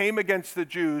came against the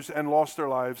Jews and lost their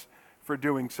lives for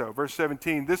doing so. Verse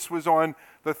 17, this was on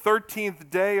the 13th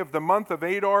day of the month of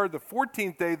Adar. The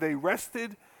 14th day they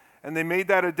rested, and they made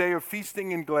that a day of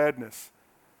feasting and gladness.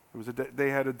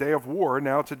 They had a day of war.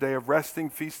 Now it's a day of resting,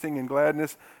 feasting, and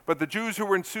gladness. But the Jews who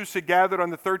were in Susa gathered on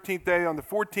the 13th day, on the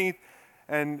 14th,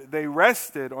 and they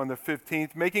rested on the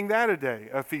 15th, making that a day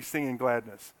of feasting and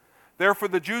gladness. Therefore,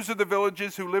 the Jews of the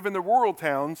villages who live in the rural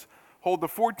towns hold the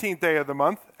 14th day of the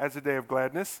month as a day of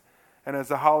gladness and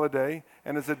as a holiday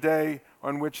and as a day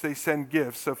on which they send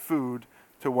gifts of food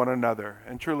to one another.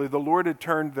 And truly, the Lord had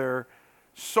turned their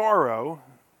sorrow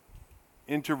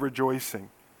into rejoicing.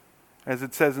 As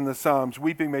it says in the Psalms,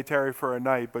 weeping may tarry for a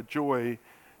night, but joy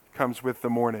comes with the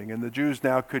morning. And the Jews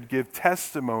now could give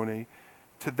testimony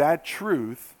to that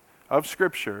truth of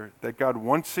Scripture that God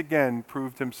once again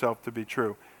proved himself to be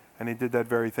true. And he did that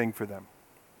very thing for them.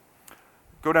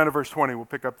 Go down to verse 20. We'll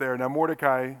pick up there. Now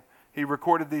Mordecai, he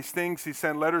recorded these things. He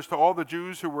sent letters to all the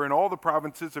Jews who were in all the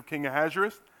provinces of King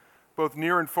Ahasuerus, both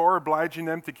near and far, obliging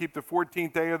them to keep the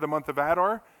 14th day of the month of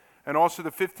Adar, and also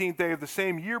the 15th day of the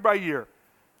same year by year,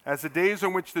 as the days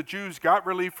on which the Jews got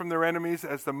relief from their enemies,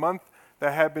 as the month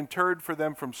that had been turned for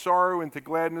them from sorrow into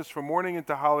gladness, from mourning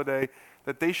into holiday,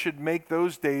 that they should make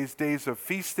those days days of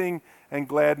feasting and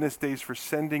gladness, days for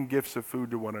sending gifts of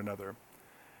food to one another.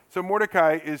 So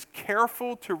Mordecai is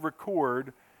careful to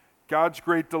record God's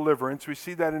great deliverance. We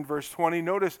see that in verse 20.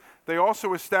 Notice they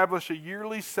also establish a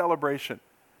yearly celebration,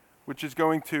 which is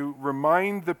going to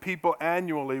remind the people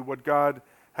annually what God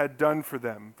had done for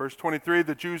them. Verse 23,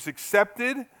 the Jews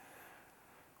accepted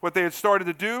what they had started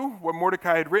to do, what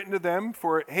Mordecai had written to them,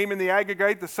 for Haman the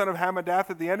Agagite, the son of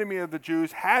Hammedatha, the enemy of the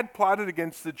Jews, had plotted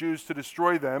against the Jews to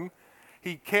destroy them.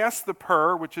 He cast the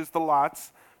pur, which is the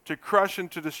lots, to crush and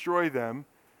to destroy them.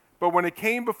 But when it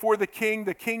came before the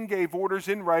king gave orders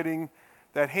in writing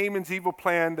that Haman's evil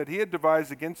plan that he had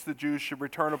devised against the Jews should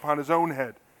return upon his own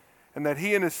head, and that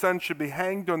he and his son should be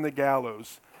hanged on the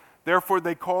gallows. Therefore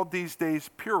they called these days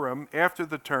Purim, after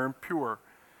the term pure.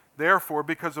 Therefore,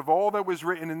 because of all that was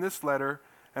written in this letter,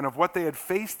 and of what they had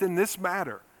faced in this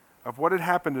matter, of what had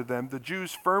happened to them, the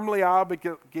Jews firmly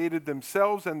obligated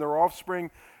themselves and their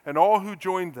offspring and all who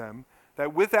joined them,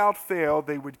 that without fail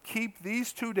they would keep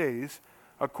these 2 days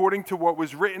according to what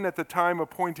was written at the time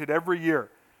appointed every year,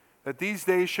 that these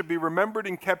days should be remembered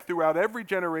and kept throughout every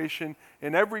generation,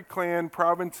 in every clan,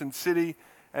 province, and city,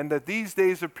 and that these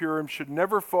days of Purim should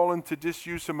never fall into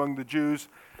disuse among the Jews,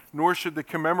 nor should the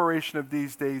commemoration of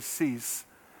these days cease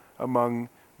among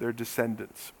their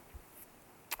descendants.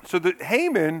 So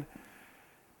Haman,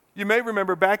 you may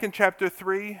remember back in chapter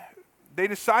 3, they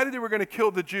decided they were going to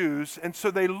kill the Jews, and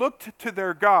so they looked to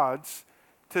their gods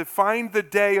to find the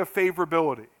day of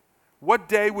favorability. What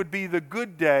day would be the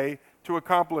good day to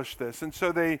accomplish this? And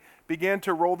so they began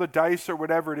to roll the dice or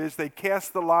whatever it is. They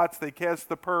cast the lots, they cast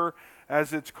the pur,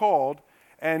 as it's called.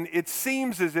 And it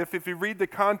seems as if you read the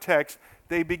context,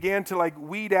 they began to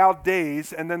weed out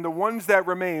days, and then the ones that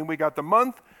remain, we got the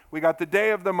month, we got the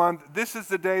day of the month. This is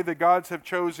the day the gods have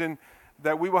chosen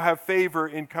that we will have favor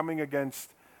in coming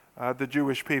against the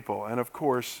Jewish people. And of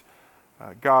course,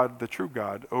 God, the true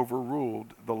God,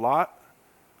 overruled the lot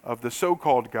of the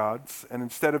so-called gods, and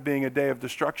instead of being a day of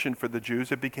destruction for the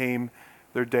Jews, it became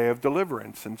their day of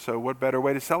deliverance. And so what better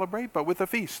way to celebrate but with a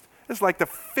feast? It's like the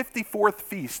 54th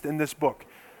feast in this book.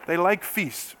 They like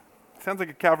feasts. Sounds like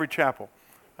a Calvary Chapel,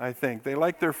 I think. They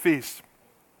like their feasts.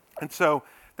 And so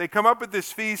they come up with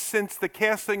this feast since the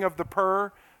casting of the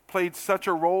pur played such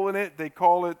a role in it. They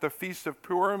call it the Feast of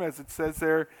Purim, as it says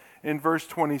there in verse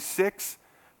 26.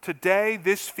 Today,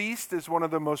 this feast is one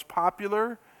of the most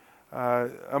popular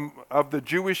of the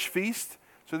Jewish feasts.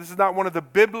 So this is not one of the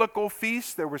biblical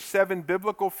feasts. There were 7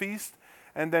 biblical feasts.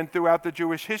 And then throughout the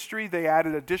Jewish history, they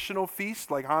added additional feasts,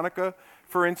 like Hanukkah,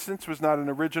 for instance, was not an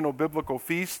original biblical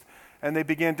feast. And they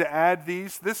began to add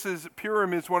these.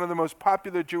 Purim is one of the most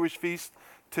popular Jewish feasts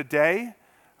today.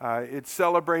 It's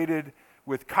celebrated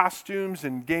with costumes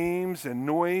and games and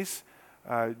noise.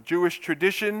 Jewish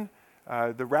tradition,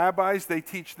 the rabbis, they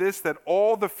teach this, that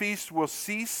all the feasts will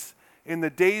cease in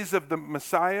the days of the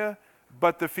Messiah,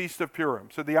 but the Feast of Purim.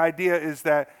 So the idea is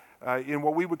that in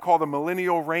what we would call the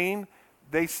millennial reign,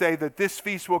 they say that this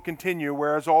feast will continue,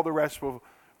 whereas all the rest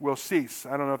will cease.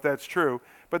 I don't know if that's true.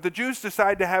 But the Jews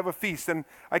decide to have a feast. And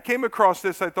I came across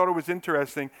this. I thought it was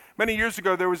interesting. Many years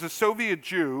ago, there was a Soviet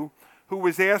Jew who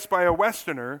was asked by a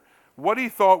Westerner what he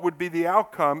thought would be the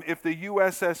outcome if the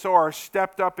USSR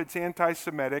stepped up its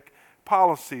anti-Semitic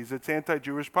policies, its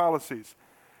anti-Jewish policies.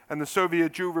 And the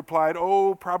Soviet Jew replied,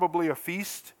 "Oh, probably a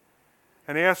feast."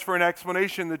 And asked for an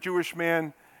explanation. The Jewish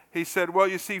man, he said, "Well,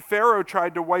 you see, Pharaoh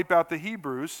tried to wipe out the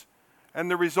Hebrews, and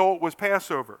the result was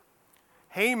Passover.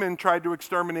 Haman tried to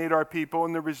exterminate our people,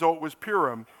 and the result was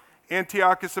Purim.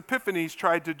 Antiochus Epiphanes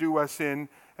tried to do us in,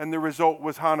 and the result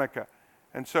was Hanukkah."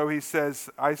 And so he says,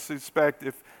 I suspect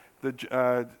if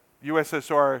the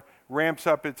USSR ramps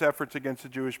up its efforts against the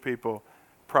Jewish people,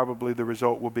 probably the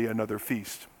result will be another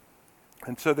feast.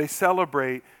 And so they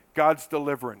celebrate God's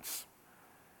deliverance.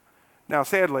 Now,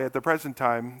 sadly, at the present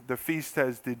time, the feast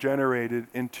has degenerated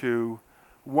into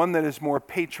one that is more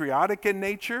patriotic in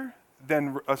nature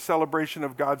than a celebration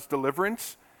of God's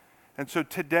deliverance. And so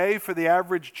today, for the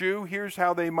average Jew, here's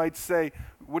how they might say,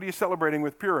 what are you celebrating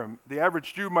with Purim? The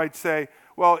average Jew might say,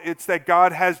 well, it's that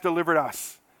God has delivered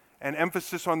us, an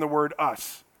emphasis on the word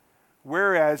us.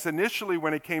 Whereas initially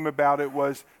when it came about, it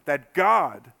was that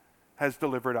God has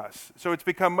delivered us. So it's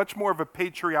become much more of a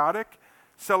patriotic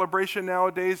celebration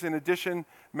nowadays. In addition,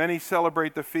 many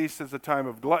celebrate the feast as a time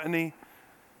of gluttony.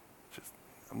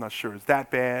 I'm not sure it's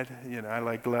that bad. I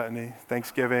like gluttony,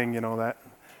 Thanksgiving, that.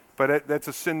 But that's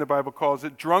a sin the Bible calls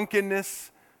it.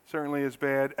 Drunkenness certainly is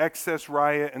bad. Excess,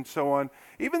 riot, and so on.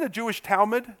 Even the Jewish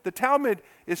Talmud. The Talmud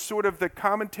is sort of the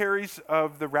commentaries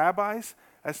of the rabbis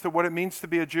as to what it means to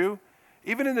be a Jew.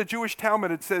 Even in the Jewish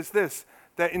Talmud, it says this,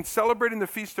 that in celebrating the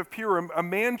Feast of Purim, a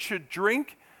man should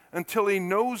drink until he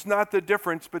knows not the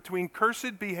difference between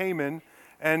cursed be Haman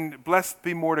and blessed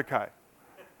be Mordecai.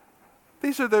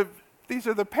 These are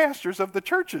the pastors of the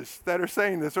churches that are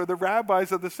saying this, or the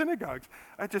rabbis of the synagogues.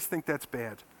 I just think that's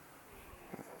bad.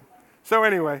 So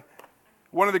anyway,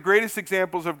 one of the greatest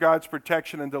examples of God's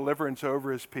protection and deliverance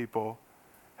over his people,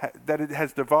 that it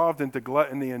has devolved into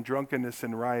gluttony and drunkenness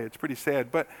and riot. It's pretty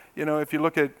sad. But, if you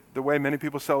look at the way many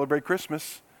people celebrate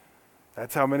Christmas,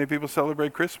 that's how many people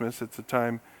celebrate Christmas. It's a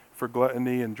time for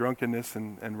gluttony and drunkenness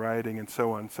and rioting and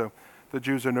so on. So the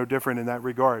Jews are no different in that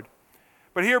regard.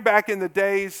 But here back in the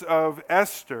days of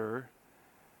Esther,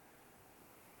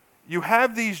 you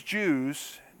have these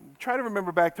Jews. Try to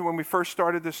remember back to when we first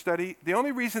started this study. The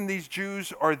only reason these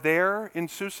Jews are there in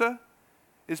Susa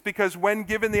is because when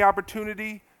given the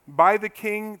opportunity by the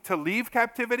king to leave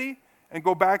captivity and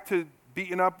go back to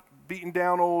beaten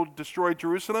down old, destroyed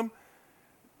Jerusalem,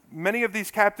 many of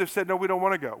these captives said, no, we don't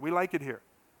want to go. We like it here.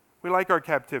 We like our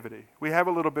captivity. We have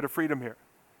a little bit of freedom here.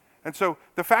 And so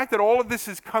the fact that all of this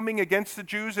is coming against the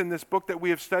Jews in this book that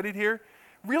we have studied here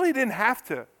really didn't have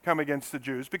to come against the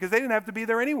Jews because they didn't have to be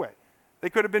there anyway. They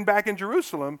could have been back in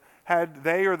Jerusalem had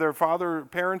they or their father or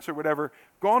parents or whatever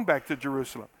gone back to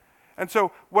Jerusalem. And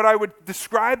so what I would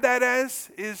describe that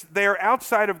as is they are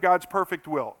outside of God's perfect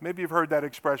will. Maybe you've heard that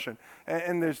expression.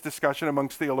 And there's discussion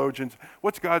amongst theologians.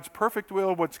 What's God's perfect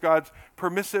will? What's God's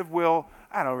permissive will?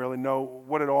 I don't really know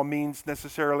what it all means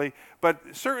necessarily. But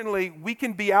certainly we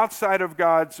can be outside of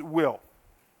God's will.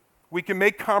 We can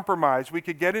make compromise. We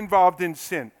could get involved in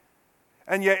sin.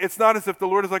 And yet it's not as if the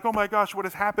Lord is like, oh my gosh, what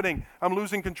is happening? I'm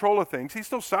losing control of things. He's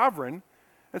still sovereign.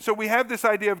 And so we have this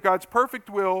idea of God's perfect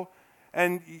will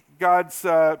and God's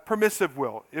permissive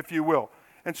will, if you will.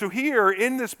 And so here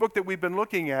in this book that we've been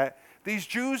looking at, these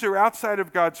Jews are outside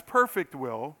of God's perfect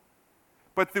will,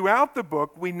 but throughout the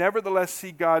book, we nevertheless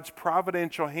see God's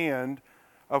providential hand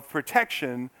of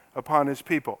protection upon his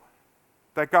people.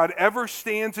 That God ever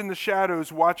stands in the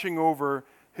shadows watching over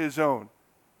his own.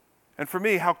 And for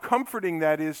me, how comforting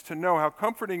that is to know, how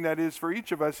comforting that is for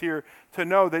each of us here to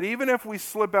know that even if we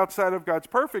slip outside of God's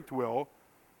perfect will,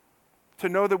 to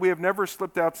know that we have never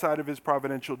slipped outside of his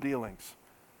providential dealings.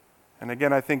 And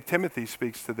again, I think Timothy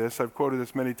speaks to this. I've quoted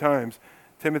this many times.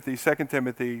 Timothy, 2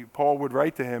 Timothy, Paul would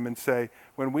write to him and say,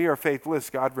 when we are faithless,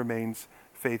 God remains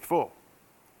faithful.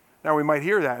 Now we might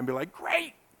hear that and be like,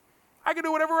 great, I can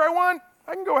do whatever I want.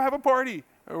 I can go have a party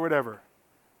or whatever.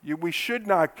 We should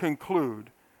not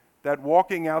conclude that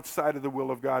walking outside of the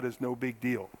will of God is no big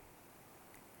deal,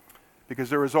 because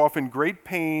there is often great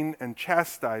pain and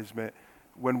chastisement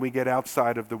when we get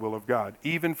outside of the will of God,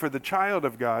 even for the child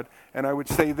of God, and I would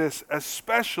say this,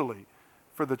 especially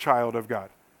for the child of God.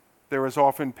 There is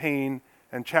often pain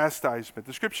and chastisement.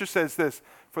 The scripture says this,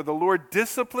 for the Lord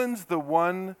disciplines the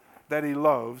one that he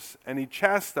loves, and he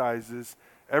chastises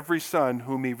every son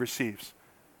whom he receives.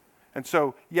 And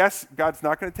so, yes, God's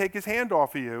not going to take his hand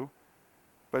off of you,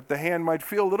 but the hand might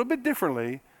feel a little bit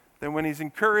differently than when he's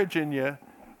encouraging you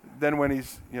than when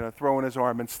he's, throwing his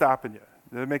arm and stopping you.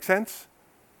 Does that make sense?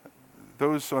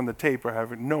 Those on the tape are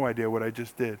having no idea what I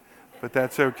just did, but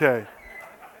that's okay.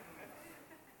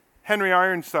 Henry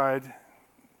Ironside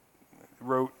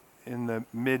wrote in the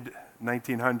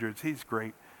mid-1900s, he's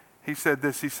great. He said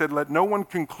this, he said, let no one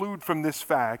conclude from this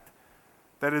fact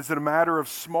that it is a matter of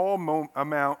small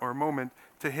amount or moment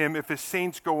to him if his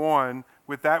saints go on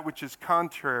with that which is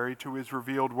contrary to his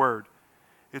revealed word.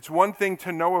 It's one thing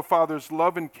to know a Father's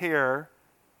love and care,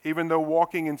 even though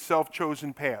walking in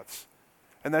self-chosen paths.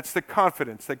 And that's the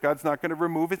confidence that God's not going to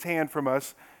remove his hand from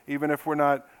us, even if we're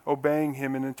not obeying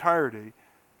him in entirety.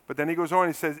 But then he goes on,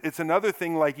 he says, it's another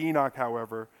thing like Enoch,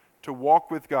 however, to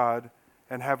walk with God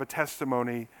and have a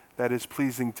testimony that is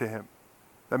pleasing to him.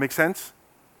 That make sense?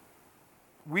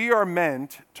 We are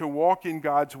meant to walk in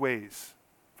God's ways.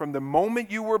 From the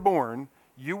moment you were born,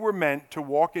 you were meant to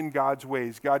walk in God's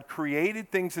ways. God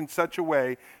created things in such a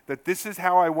way that this is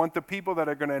how I want the people that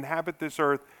are going to inhabit this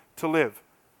earth to live.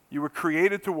 You were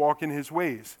created to walk in his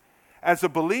ways. As a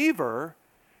believer,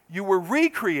 you were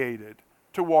recreated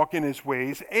to walk in his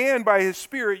ways, and by his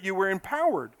Spirit, you were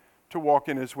empowered to walk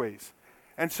in his ways.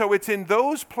 And so it's in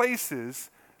those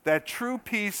places that true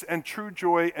peace and true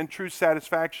joy and true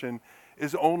satisfaction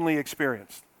is only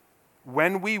experienced,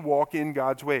 when we walk in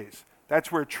God's ways.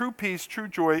 That's where true peace, true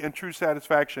joy, and true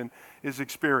satisfaction is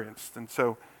experienced. And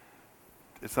so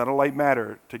it's not a light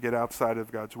matter to get outside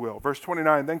of God's will. Verse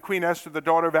 29, then Queen Esther, the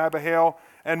daughter of Abihail,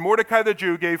 and Mordecai the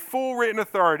Jew gave full written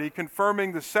authority,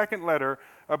 confirming the second letter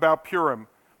about Purim.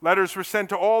 Letters were sent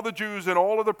to all the Jews in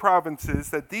all of the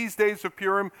provinces that these days of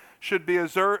Purim should be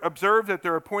observed at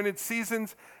their appointed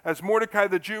seasons, as Mordecai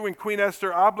the Jew and Queen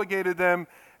Esther obligated them,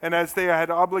 and as they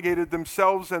had obligated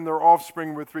themselves and their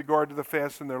offspring with regard to the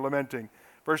fast and their lamenting.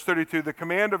 Verse 32, the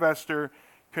command of Esther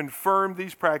confirmed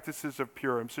these practices of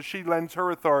Purim. So she lends her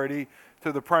authority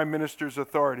to the prime minister's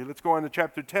authority. Let's go on to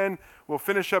chapter 10. We'll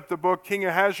finish up the book. King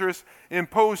Ahasuerus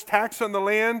imposed tax on the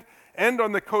land and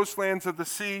on the coastlands of the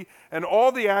sea, and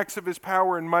all the acts of his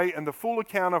power and might, and the full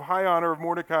account of high honor of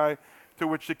Mordecai, to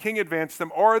which the king advanced them,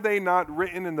 are they not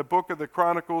written in the book of the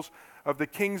Chronicles of the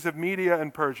kings of Media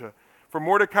and Persia? For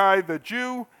Mordecai the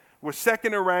Jew was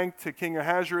second in rank to King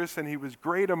Ahasuerus, and he was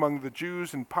great among the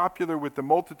Jews and popular with the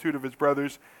multitude of his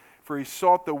brothers, for he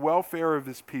sought the welfare of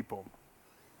his people,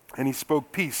 and he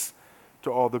spoke peace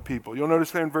to all the people. You'll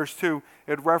notice there in verse 2,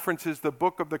 it references the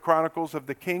book of the Chronicles of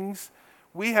the Kings.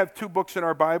 We have two books in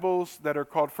our Bibles that are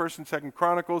called 1st and 2nd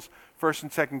Chronicles, 1st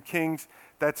and 2nd Kings.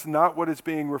 That's not what is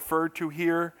being referred to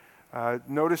here.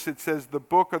 Notice it says the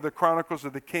book of the Chronicles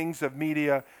of the Kings of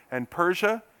Media and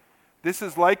Persia. This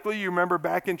is likely, you remember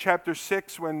back in chapter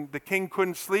 6 when the king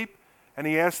couldn't sleep and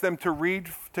he asked them to read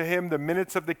to him the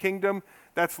minutes of the kingdom.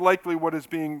 That's likely what is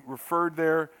being referred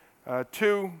there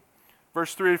to.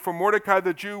 Verse 3, for Mordecai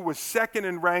the Jew was second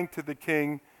in rank to the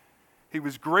king. He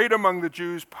was great among the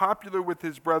Jews, popular with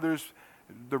his brothers.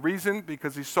 The reason?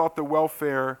 Because he sought the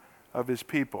welfare of his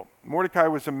people. Mordecai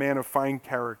was a man of fine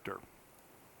character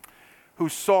who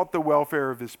sought the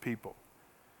welfare of his people.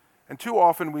 And too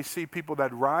often we see people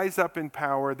that rise up in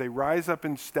power, they rise up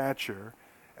in stature,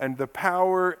 and the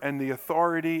power and the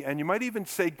authority, and you might even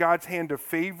say God's hand of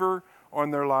favor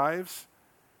on their lives,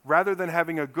 rather than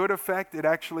having a good effect, it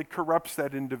actually corrupts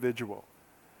that individual.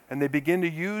 And they begin to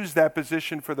use that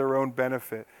position for their own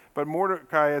benefit. But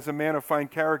Mordecai, as a man of fine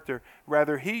character,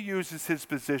 rather he uses his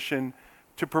position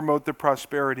to promote the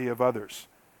prosperity of others.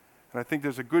 And I think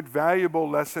there's a good, valuable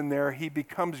lesson there. He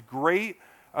becomes great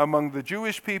among the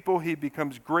Jewish people. He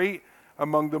becomes great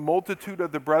among the multitude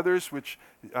of the brothers, which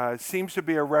seems to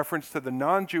be a reference to the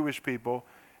non-Jewish people,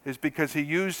 is because he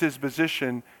used his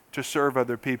position to serve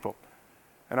other people.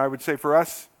 And I would say for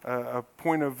us, a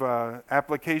point of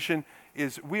application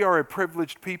is we are a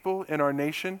privileged people in our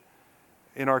nation,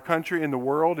 in our country, in the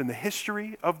world, in the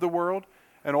history of the world.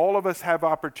 And all of us have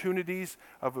opportunities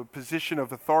of a position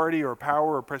of authority or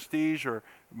power or prestige or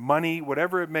money,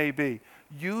 whatever it may be.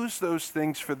 Use those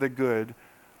things for the good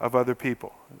of other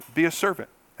people. Be a servant.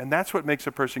 And that's what makes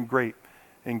a person great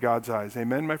in God's eyes.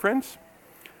 Amen, my friends?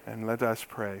 And let us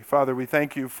pray. Father, we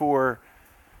thank you for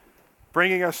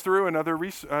bringing us through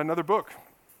another book.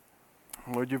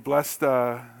 Lord, you've blessed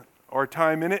our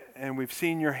time in it, and we've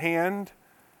seen your hand.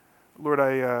 Lord,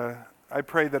 I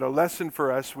pray that a lesson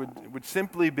for us would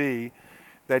simply be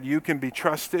that you can be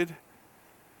trusted,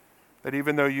 that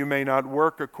even though you may not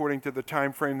work according to the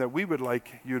time frame that we would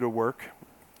like you to work,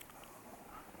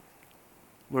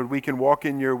 Lord, we can walk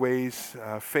in your ways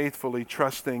faithfully,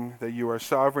 trusting that you are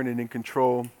sovereign and in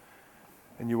control,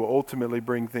 and you will ultimately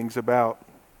bring things about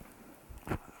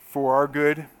for our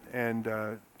good and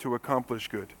to accomplish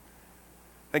good.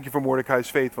 Thank you for Mordecai's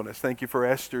faithfulness. Thank you for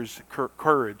Esther's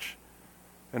courage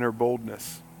and her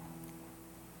boldness.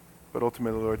 But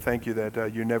ultimately, Lord, thank you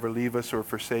that you never leave us or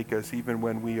forsake us, even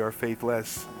when we are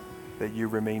faithless, that you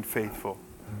remain faithful.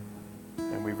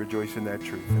 And we rejoice in that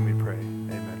truth, and we pray.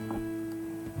 Amen.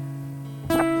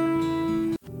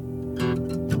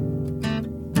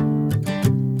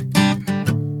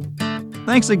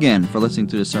 Thanks again for listening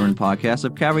to the sermon podcast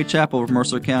of Calvary Chapel of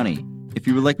Mercer County. If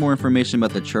you would like more information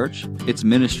about the church, its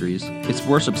ministries, its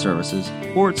worship services,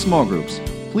 or its small groups,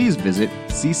 please visit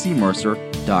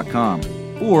ccmercer.com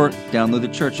or download the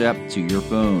church app to your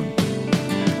phone.